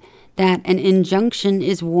contend that an injunction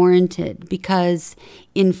is warranted because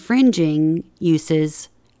infringing uses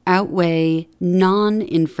outweigh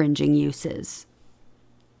non-infringing uses.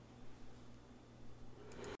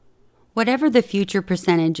 Whatever the future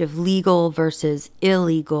percentage of legal versus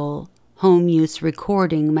illegal home use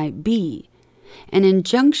recording might be, an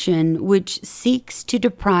injunction which seeks to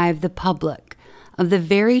deprive the public of the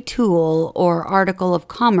very tool or article of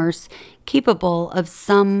commerce capable of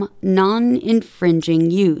some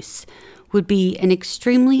non-infringing use would be an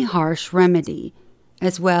extremely harsh remedy,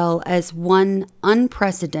 as well as one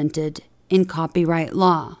unprecedented in copyright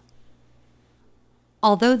law.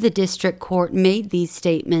 Although the district court made these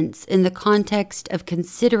statements in the context of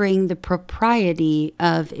considering the propriety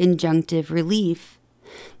of injunctive relief,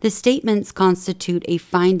 the statements constitute a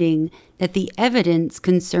finding that the evidence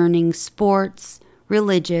concerning sports,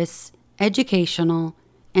 religious, educational,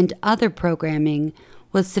 and other programming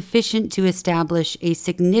was sufficient to establish a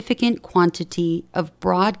significant quantity of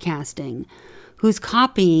broadcasting whose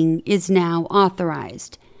copying is now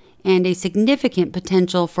authorized, and a significant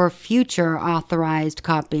potential for future authorized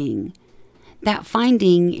copying. That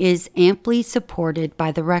finding is amply supported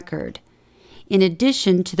by the record, in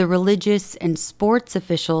addition to the religious and sports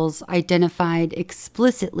officials identified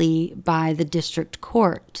explicitly by the district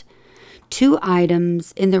court. Two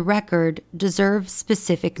items in the record deserve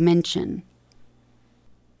specific mention.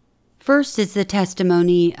 First is the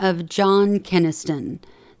testimony of John Keniston,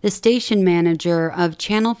 the station manager of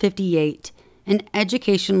Channel 58, an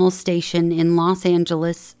educational station in Los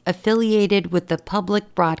Angeles affiliated with the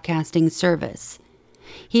Public Broadcasting Service.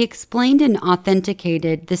 He explained and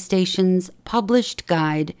authenticated the station's published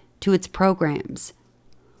guide to its programs.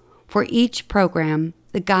 For each program,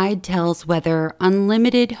 the guide tells whether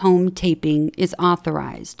unlimited home taping is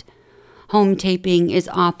authorized. Home taping is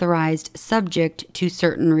authorized subject to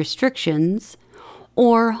certain restrictions,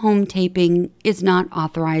 or home taping is not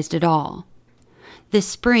authorized at all. The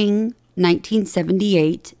spring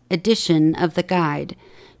 1978 edition of the guide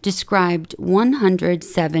described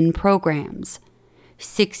 107 programs.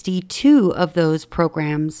 62 of those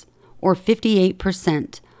programs, or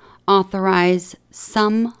 58%, authorize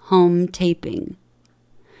some home taping.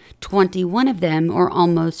 21 of them, or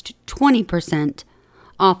almost 20%,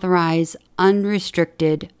 authorize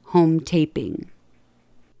unrestricted home taping.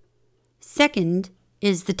 Second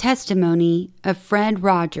is the testimony of Fred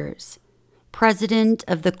Rogers, president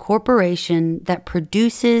of the corporation that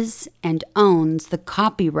produces and owns the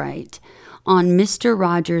copyright on Mr.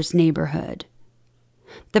 Rogers' Neighborhood.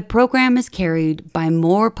 The program is carried by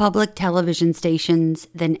more public television stations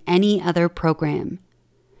than any other program.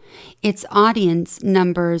 Its audience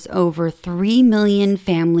numbers over 3 million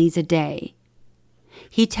families a day.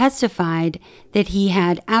 He testified that he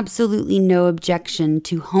had absolutely no objection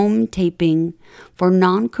to home taping for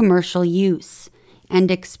non-commercial use and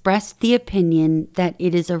expressed the opinion that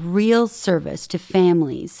it is a real service to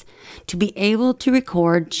families to be able to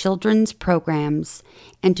record children's programs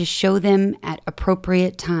and to show them at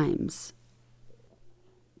appropriate times.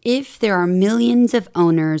 If there are millions of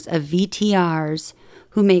owners of VTRs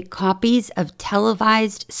who make copies of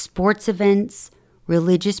televised sports events,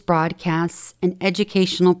 religious broadcasts, and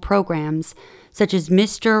educational programs such as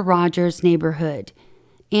Mr. Rogers' Neighborhood,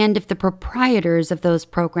 and if the proprietors of those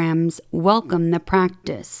programs welcome the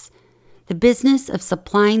practice, the business of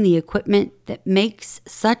supplying the equipment that makes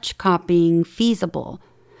such copying feasible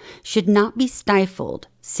should not be stifled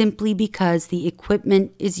simply because the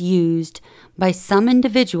equipment is used by some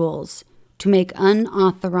individuals to make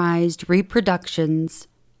unauthorized reproductions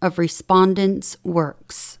of respondents'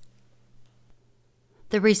 works.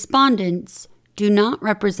 The respondents do not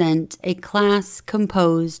represent a class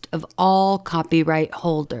composed of all copyright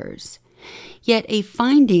holders, yet a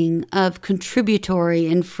finding of contributory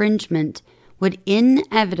infringement would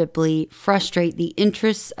inevitably frustrate the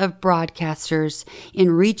interests of broadcasters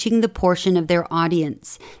in reaching the portion of their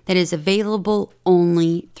audience that is available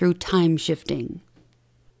only through time shifting.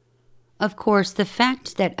 Of course, the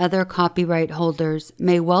fact that other copyright holders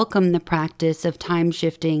may welcome the practice of time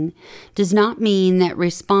shifting does not mean that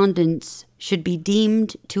respondents should be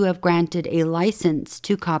deemed to have granted a license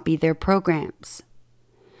to copy their programs.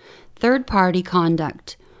 Third-party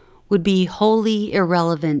conduct would be wholly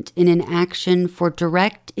irrelevant in an action for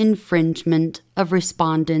direct infringement of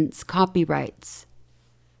respondents' copyrights.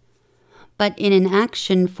 But in an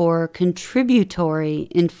action for contributory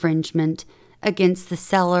infringement against the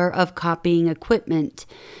seller of copying equipment,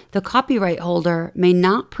 the copyright holder may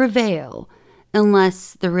not prevail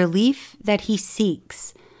unless the relief that he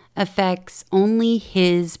seeks affects only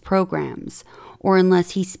his programs, or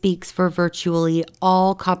unless he speaks for virtually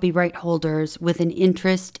all copyright holders with an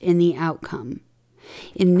interest in the outcome.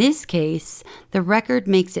 In this case, the record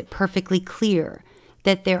makes it perfectly clear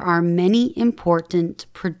that there are many important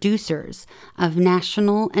producers of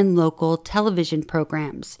national and local television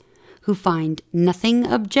programs who find nothing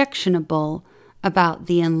objectionable about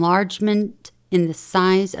the enlargement in the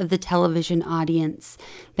size of the television audience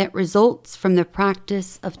that results from the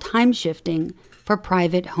practice of time shifting for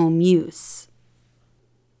private home use.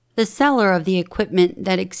 The seller of the equipment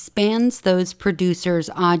that expands those producers'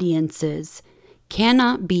 audiences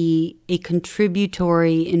cannot be a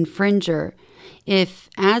contributory infringer if,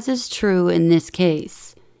 as is true in this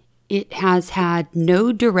case, it has had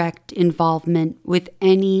no direct involvement with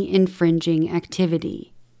any infringing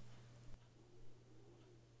activity.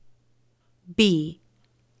 B.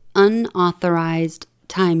 Unauthorized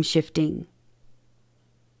time shifting.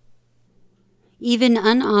 Even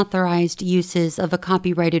unauthorized uses of a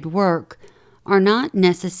copyrighted work are not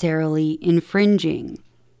necessarily infringing.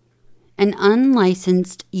 An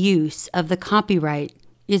unlicensed use of the copyright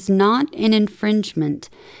is not an infringement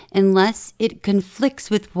unless it conflicts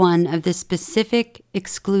with one of the specific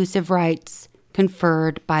exclusive rights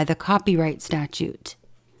conferred by the copyright statute.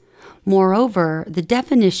 Moreover, the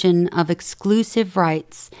definition of exclusive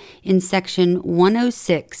rights in Section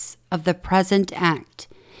 106 of the present Act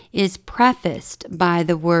is prefaced by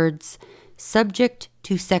the words subject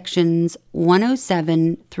to Sections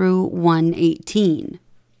 107 through 118.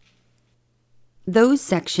 Those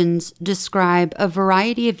sections describe a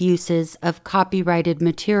variety of uses of copyrighted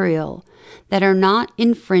material that are not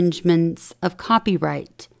infringements of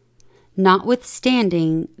copyright,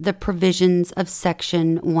 notwithstanding the provisions of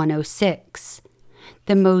Section 106.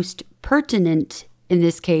 The most pertinent in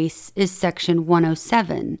this case is Section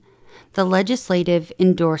 107, the legislative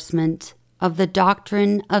endorsement of the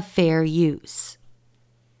doctrine of fair use.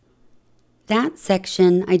 That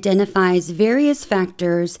section identifies various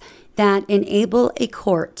factors that enable a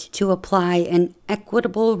court to apply an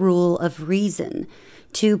equitable rule of reason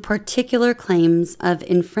to particular claims of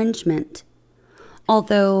infringement.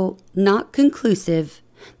 Although not conclusive,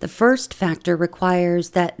 the first factor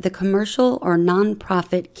requires that the commercial or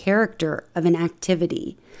nonprofit character of an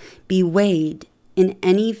activity be weighed in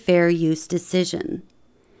any fair use decision.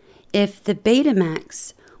 If the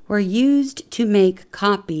Betamax were used to make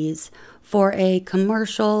copies for a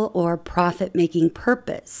commercial or profit-making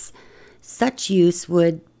purpose, such use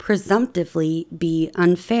would presumptively be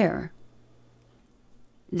unfair.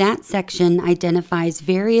 That section identifies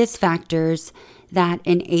various factors that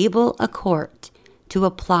enable a court to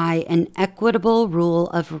apply an equitable rule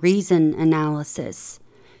of reason analysis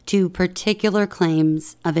to particular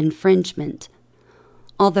claims of infringement.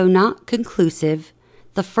 Although not conclusive,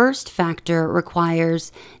 the first factor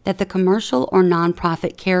requires that the commercial or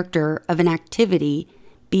nonprofit character of an activity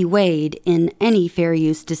be weighed in any fair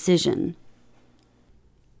use decision.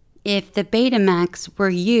 If the Betamax were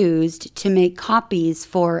used to make copies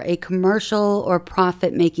for a commercial or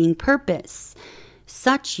profit-making purpose,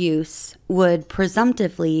 such use would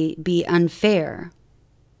presumptively be unfair.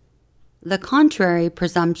 The contrary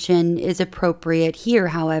presumption is appropriate here,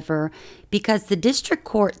 however, because the district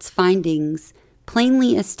court's findings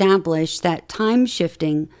plainly establish that time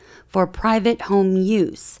shifting for private home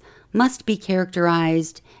use must be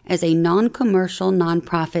characterized as a non-commercial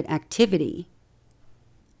nonprofit activity.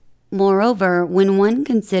 Moreover, when one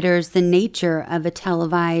considers the nature of a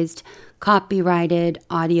televised, copyrighted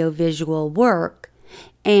audiovisual work,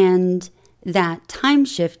 and that time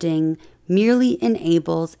shifting merely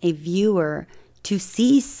enables a viewer to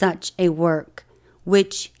see such a work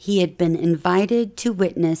which he had been invited to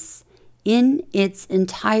witness in its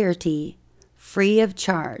entirety, free of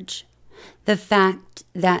charge, the fact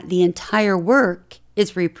that the entire work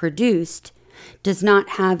is reproduced does not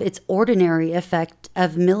have its ordinary effect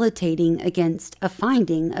of militating against a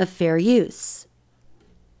finding of fair use.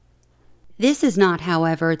 This is not,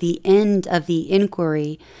 however, the end of the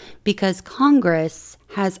inquiry, because Congress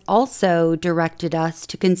has also directed us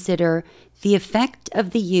to consider the effect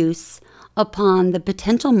of the use upon the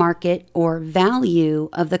potential market or value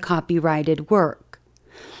of the copyrighted work.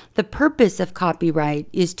 The purpose of copyright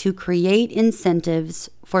is to create incentives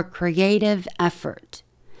for creative effort.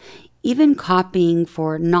 Even copying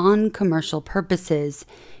for non-commercial purposes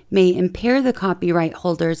may impair the copyright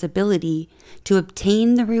holder's ability to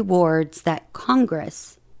obtain the rewards that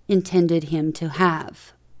Congress intended him to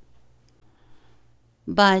have.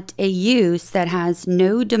 But a use that has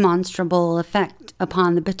no demonstrable effect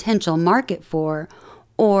upon the potential market for,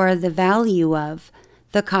 or the value of,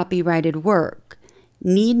 the copyrighted work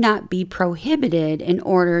need not be prohibited in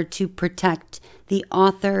order to protect the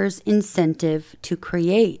author's incentive to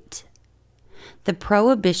create. The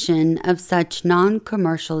prohibition of such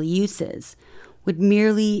non-commercial uses would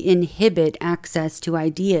merely inhibit access to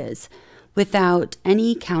ideas without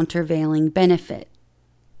any countervailing benefit.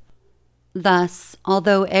 Thus,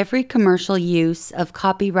 although every commercial use of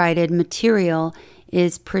copyrighted material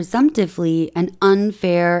is presumptively an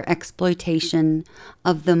unfair exploitation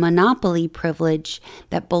of the monopoly privilege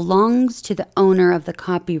that belongs to the owner of the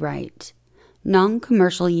copyright,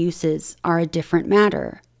 non-commercial uses are a different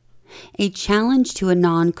matter. A challenge to a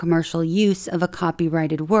non-commercial use of a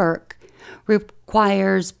copyrighted work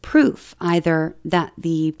requires proof either that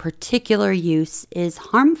the particular use is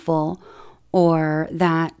harmful or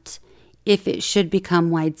that, if it should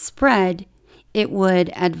become widespread, it would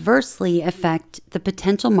adversely affect the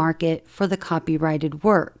potential market for the copyrighted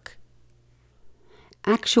work.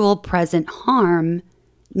 Actual present harm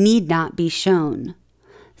need not be shown.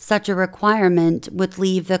 Such a requirement would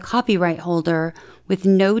leave the copyright holder with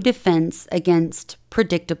no defense against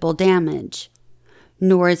predictable damage,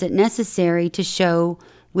 nor is it necessary to show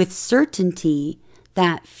with certainty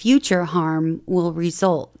that future harm will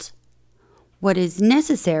result. What is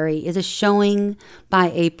necessary is a showing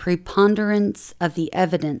by a preponderance of the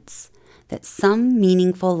evidence that some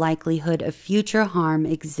meaningful likelihood of future harm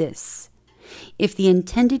exists. If the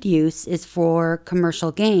intended use is for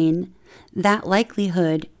commercial gain, that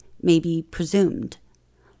likelihood may be presumed.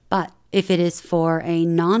 But if it is for a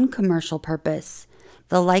non-commercial purpose,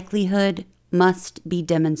 the likelihood must be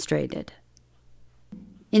demonstrated.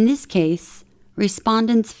 In this case,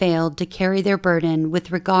 respondents failed to carry their burden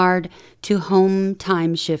with regard to home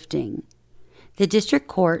time shifting. The district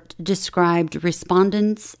court described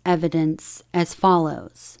respondents' evidence as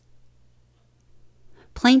follows.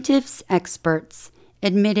 Plaintiffs' experts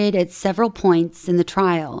admitted at several points in the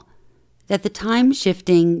trial that the time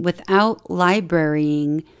shifting without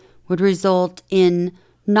librarying would result in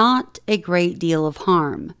not a great deal of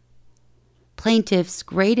harm. Plaintiffs'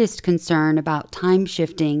 greatest concern about time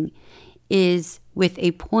shifting is with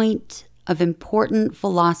a point of important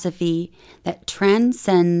philosophy that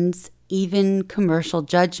transcends even commercial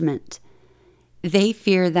judgment. They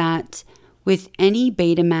fear that with any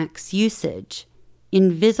Betamax usage,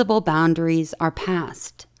 invisible boundaries are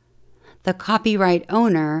passed. The copyright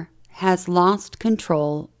owner has lost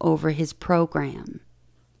control over his program.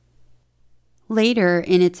 Later,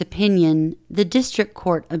 in its opinion, the district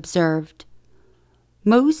court observed,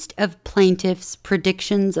 most of plaintiffs'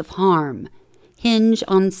 predictions of harm hinge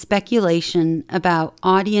on speculation about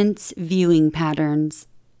audience viewing patterns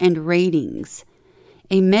and ratings,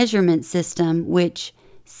 a measurement system which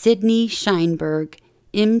Sidney Sheinberg,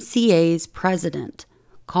 MCA's president,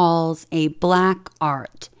 calls a black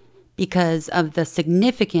art because of the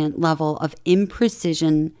significant level of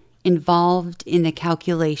imprecision involved in the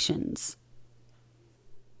calculations.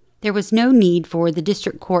 There was no need for the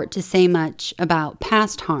district court to say much about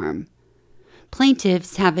past harm.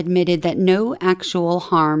 Plaintiffs have admitted that no actual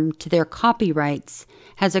harm to their copyrights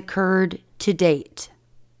has occurred to date.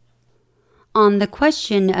 On the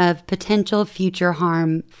question of potential future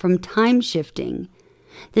harm from time shifting,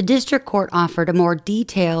 the district court offered a more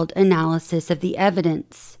detailed analysis of the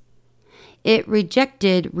evidence. It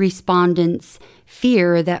rejected respondents'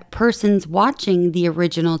 fear that persons watching the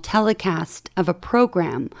original telecast of a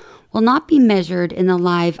program will not be measured in the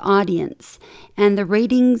live audience, and the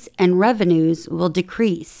ratings and revenues will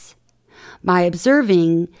decrease. By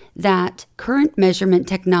observing that current measurement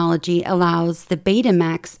technology allows the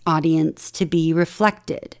Betamax audience to be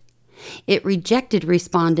reflected. It rejected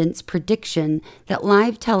respondents' prediction that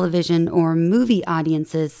live television or movie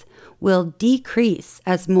audiences will decrease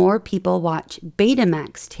as more people watch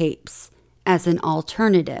Betamax tapes as an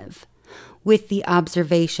alternative, with the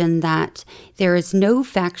observation that there is no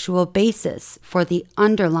factual basis for the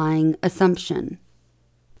underlying assumption.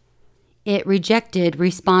 It rejected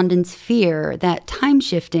respondents' fear that time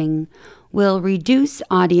shifting will reduce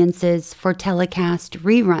audiences for telecast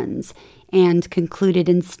reruns and concluded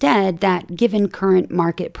instead that given current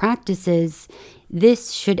market practices,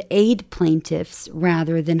 this should aid plaintiffs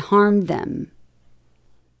rather than harm them.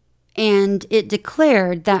 And it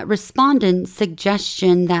declared that respondents'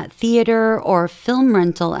 suggestion that theater or film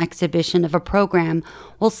rental exhibition of a program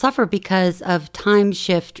will suffer because of time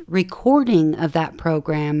shift recording of that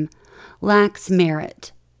program lacks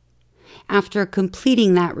merit. After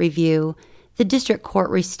completing that review, the district court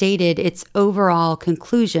restated its overall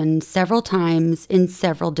conclusion several times in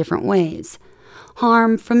several different ways.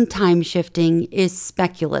 Harm from time shifting is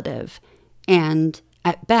speculative and,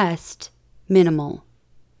 at best, minimal.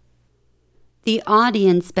 The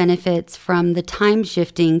audience benefits from the time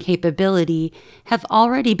shifting capability have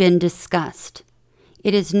already been discussed.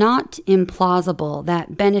 It is not implausible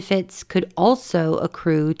that benefits could also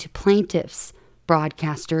accrue to plaintiffs,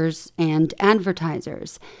 broadcasters, and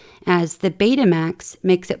advertisers, as the Betamax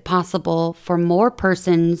makes it possible for more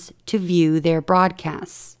persons to view their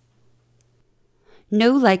broadcasts.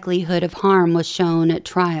 No likelihood of harm was shown at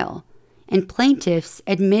trial, and plaintiffs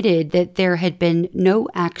admitted that there had been no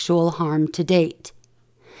actual harm to date.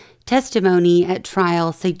 Testimony at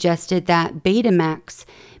trial suggested that Betamax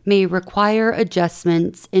may require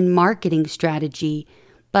adjustments in marketing strategy,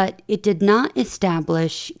 but it did not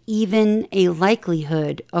establish even a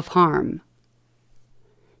likelihood of harm.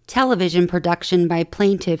 Television production by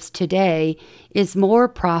plaintiffs today is more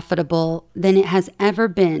profitable than it has ever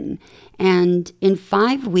been, and in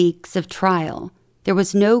 5 weeks of trial, there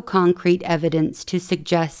was no concrete evidence to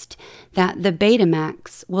suggest that the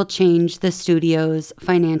Betamax will change the studio's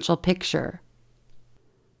financial picture.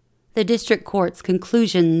 The district court's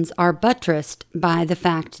conclusions are buttressed by the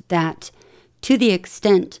fact that, to the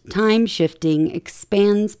extent time shifting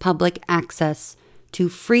expands public access to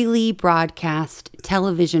freely broadcast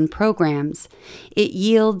television programs, it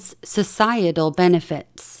yields societal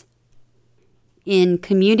benefits. In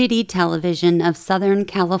Community Television of Southern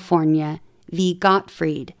California v.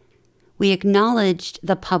 Gottfried, we acknowledged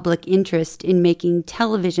the public interest in making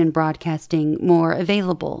television broadcasting more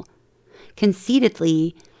available.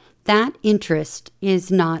 Conceitedly, that interest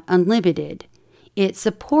is not unlimited. It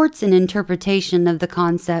supports an interpretation of the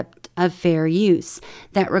concept of fair use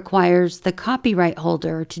that requires the copyright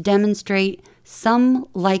holder to demonstrate some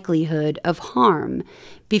likelihood of harm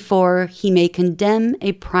before he may condemn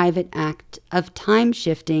a private act of time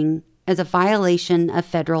shifting as a violation of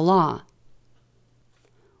federal law.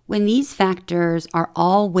 When these factors are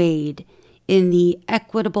all weighed in the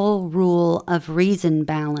equitable rule of reason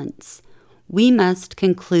balance, we must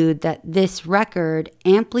conclude that this record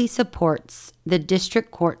amply supports the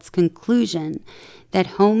district court's conclusion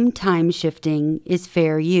that home time shifting is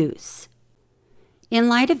fair use. In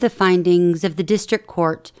light of the findings of the district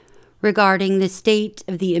court regarding the state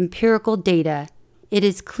of the empirical data, it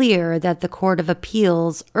is clear that the Court of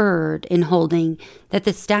Appeals erred in holding that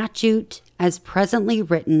the statute, as presently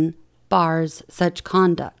written, bars such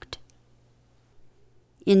conduct.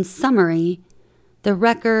 In summary, the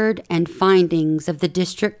record and findings of the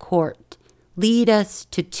district court lead us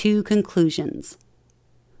to two conclusions.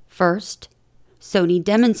 First, Sony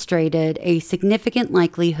demonstrated a significant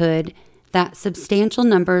likelihood that substantial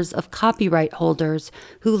numbers of copyright holders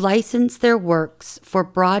who license their works for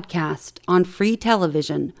broadcast on free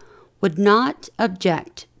television would not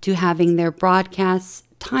object to having their broadcasts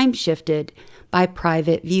time-shifted by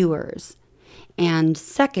private viewers. And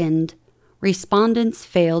second, respondents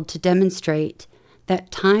failed to demonstrate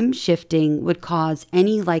that time shifting would cause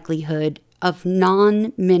any likelihood of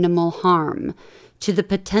non-minimal harm to the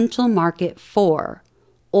potential market for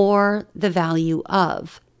or the value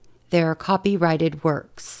of their copyrighted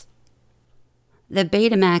works. The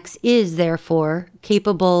Betamax is, therefore,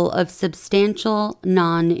 capable of substantial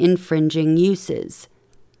non-infringing uses.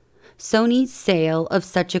 Sony's sale of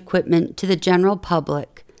such equipment to the general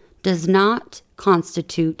public does not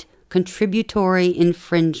constitute contributory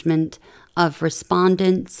infringement of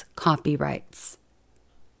respondents' copyrights.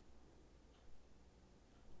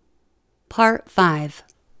 Part 5.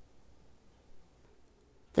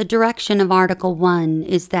 The direction of Article 1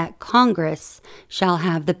 is that Congress shall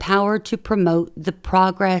have the power to promote the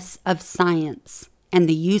progress of science and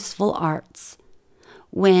the useful arts,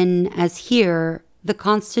 when, as here, the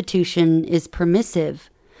Constitution is permissive.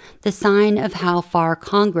 The sign of how far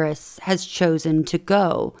Congress has chosen to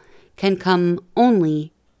go can come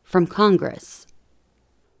only from Congress.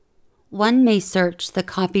 One may search the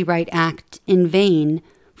Copyright Act in vain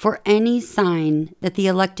for any sign that the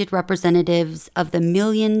elected representatives of the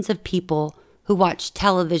millions of people who watch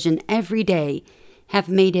television every day have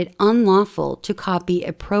made it unlawful to copy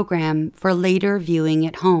a program for later viewing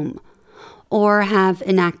at home, or have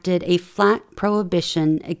enacted a flat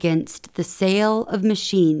prohibition against the sale of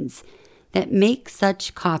machines that make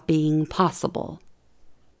such copying possible.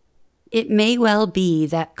 It may well be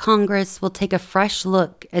that Congress will take a fresh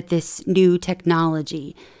look at this new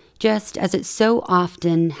technology, just as it so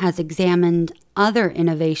often has examined other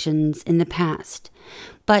innovations in the past.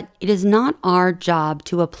 But it is not our job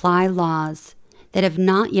to apply laws that have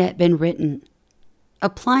not yet been written.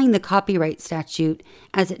 Applying the copyright statute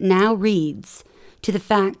as it now reads to the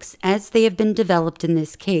facts as they have been developed in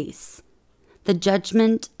this case, the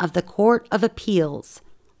judgment of the Court of Appeals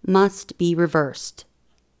must be reversed.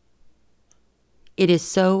 It is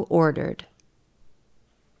so ordered.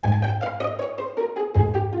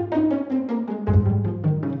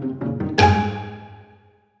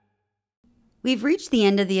 We've reached the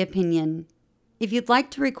end of the opinion. If you'd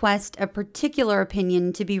like to request a particular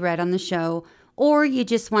opinion to be read on the show, or you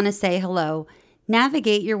just want to say hello,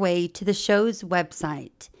 navigate your way to the show's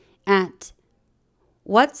website at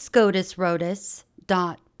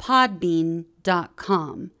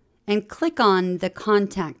whatscotuswroteus.podbean.com and click on the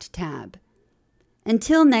Contact tab.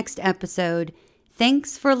 Until next episode,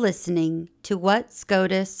 thanks for listening to What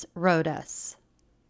SCOTUS Wrote Us.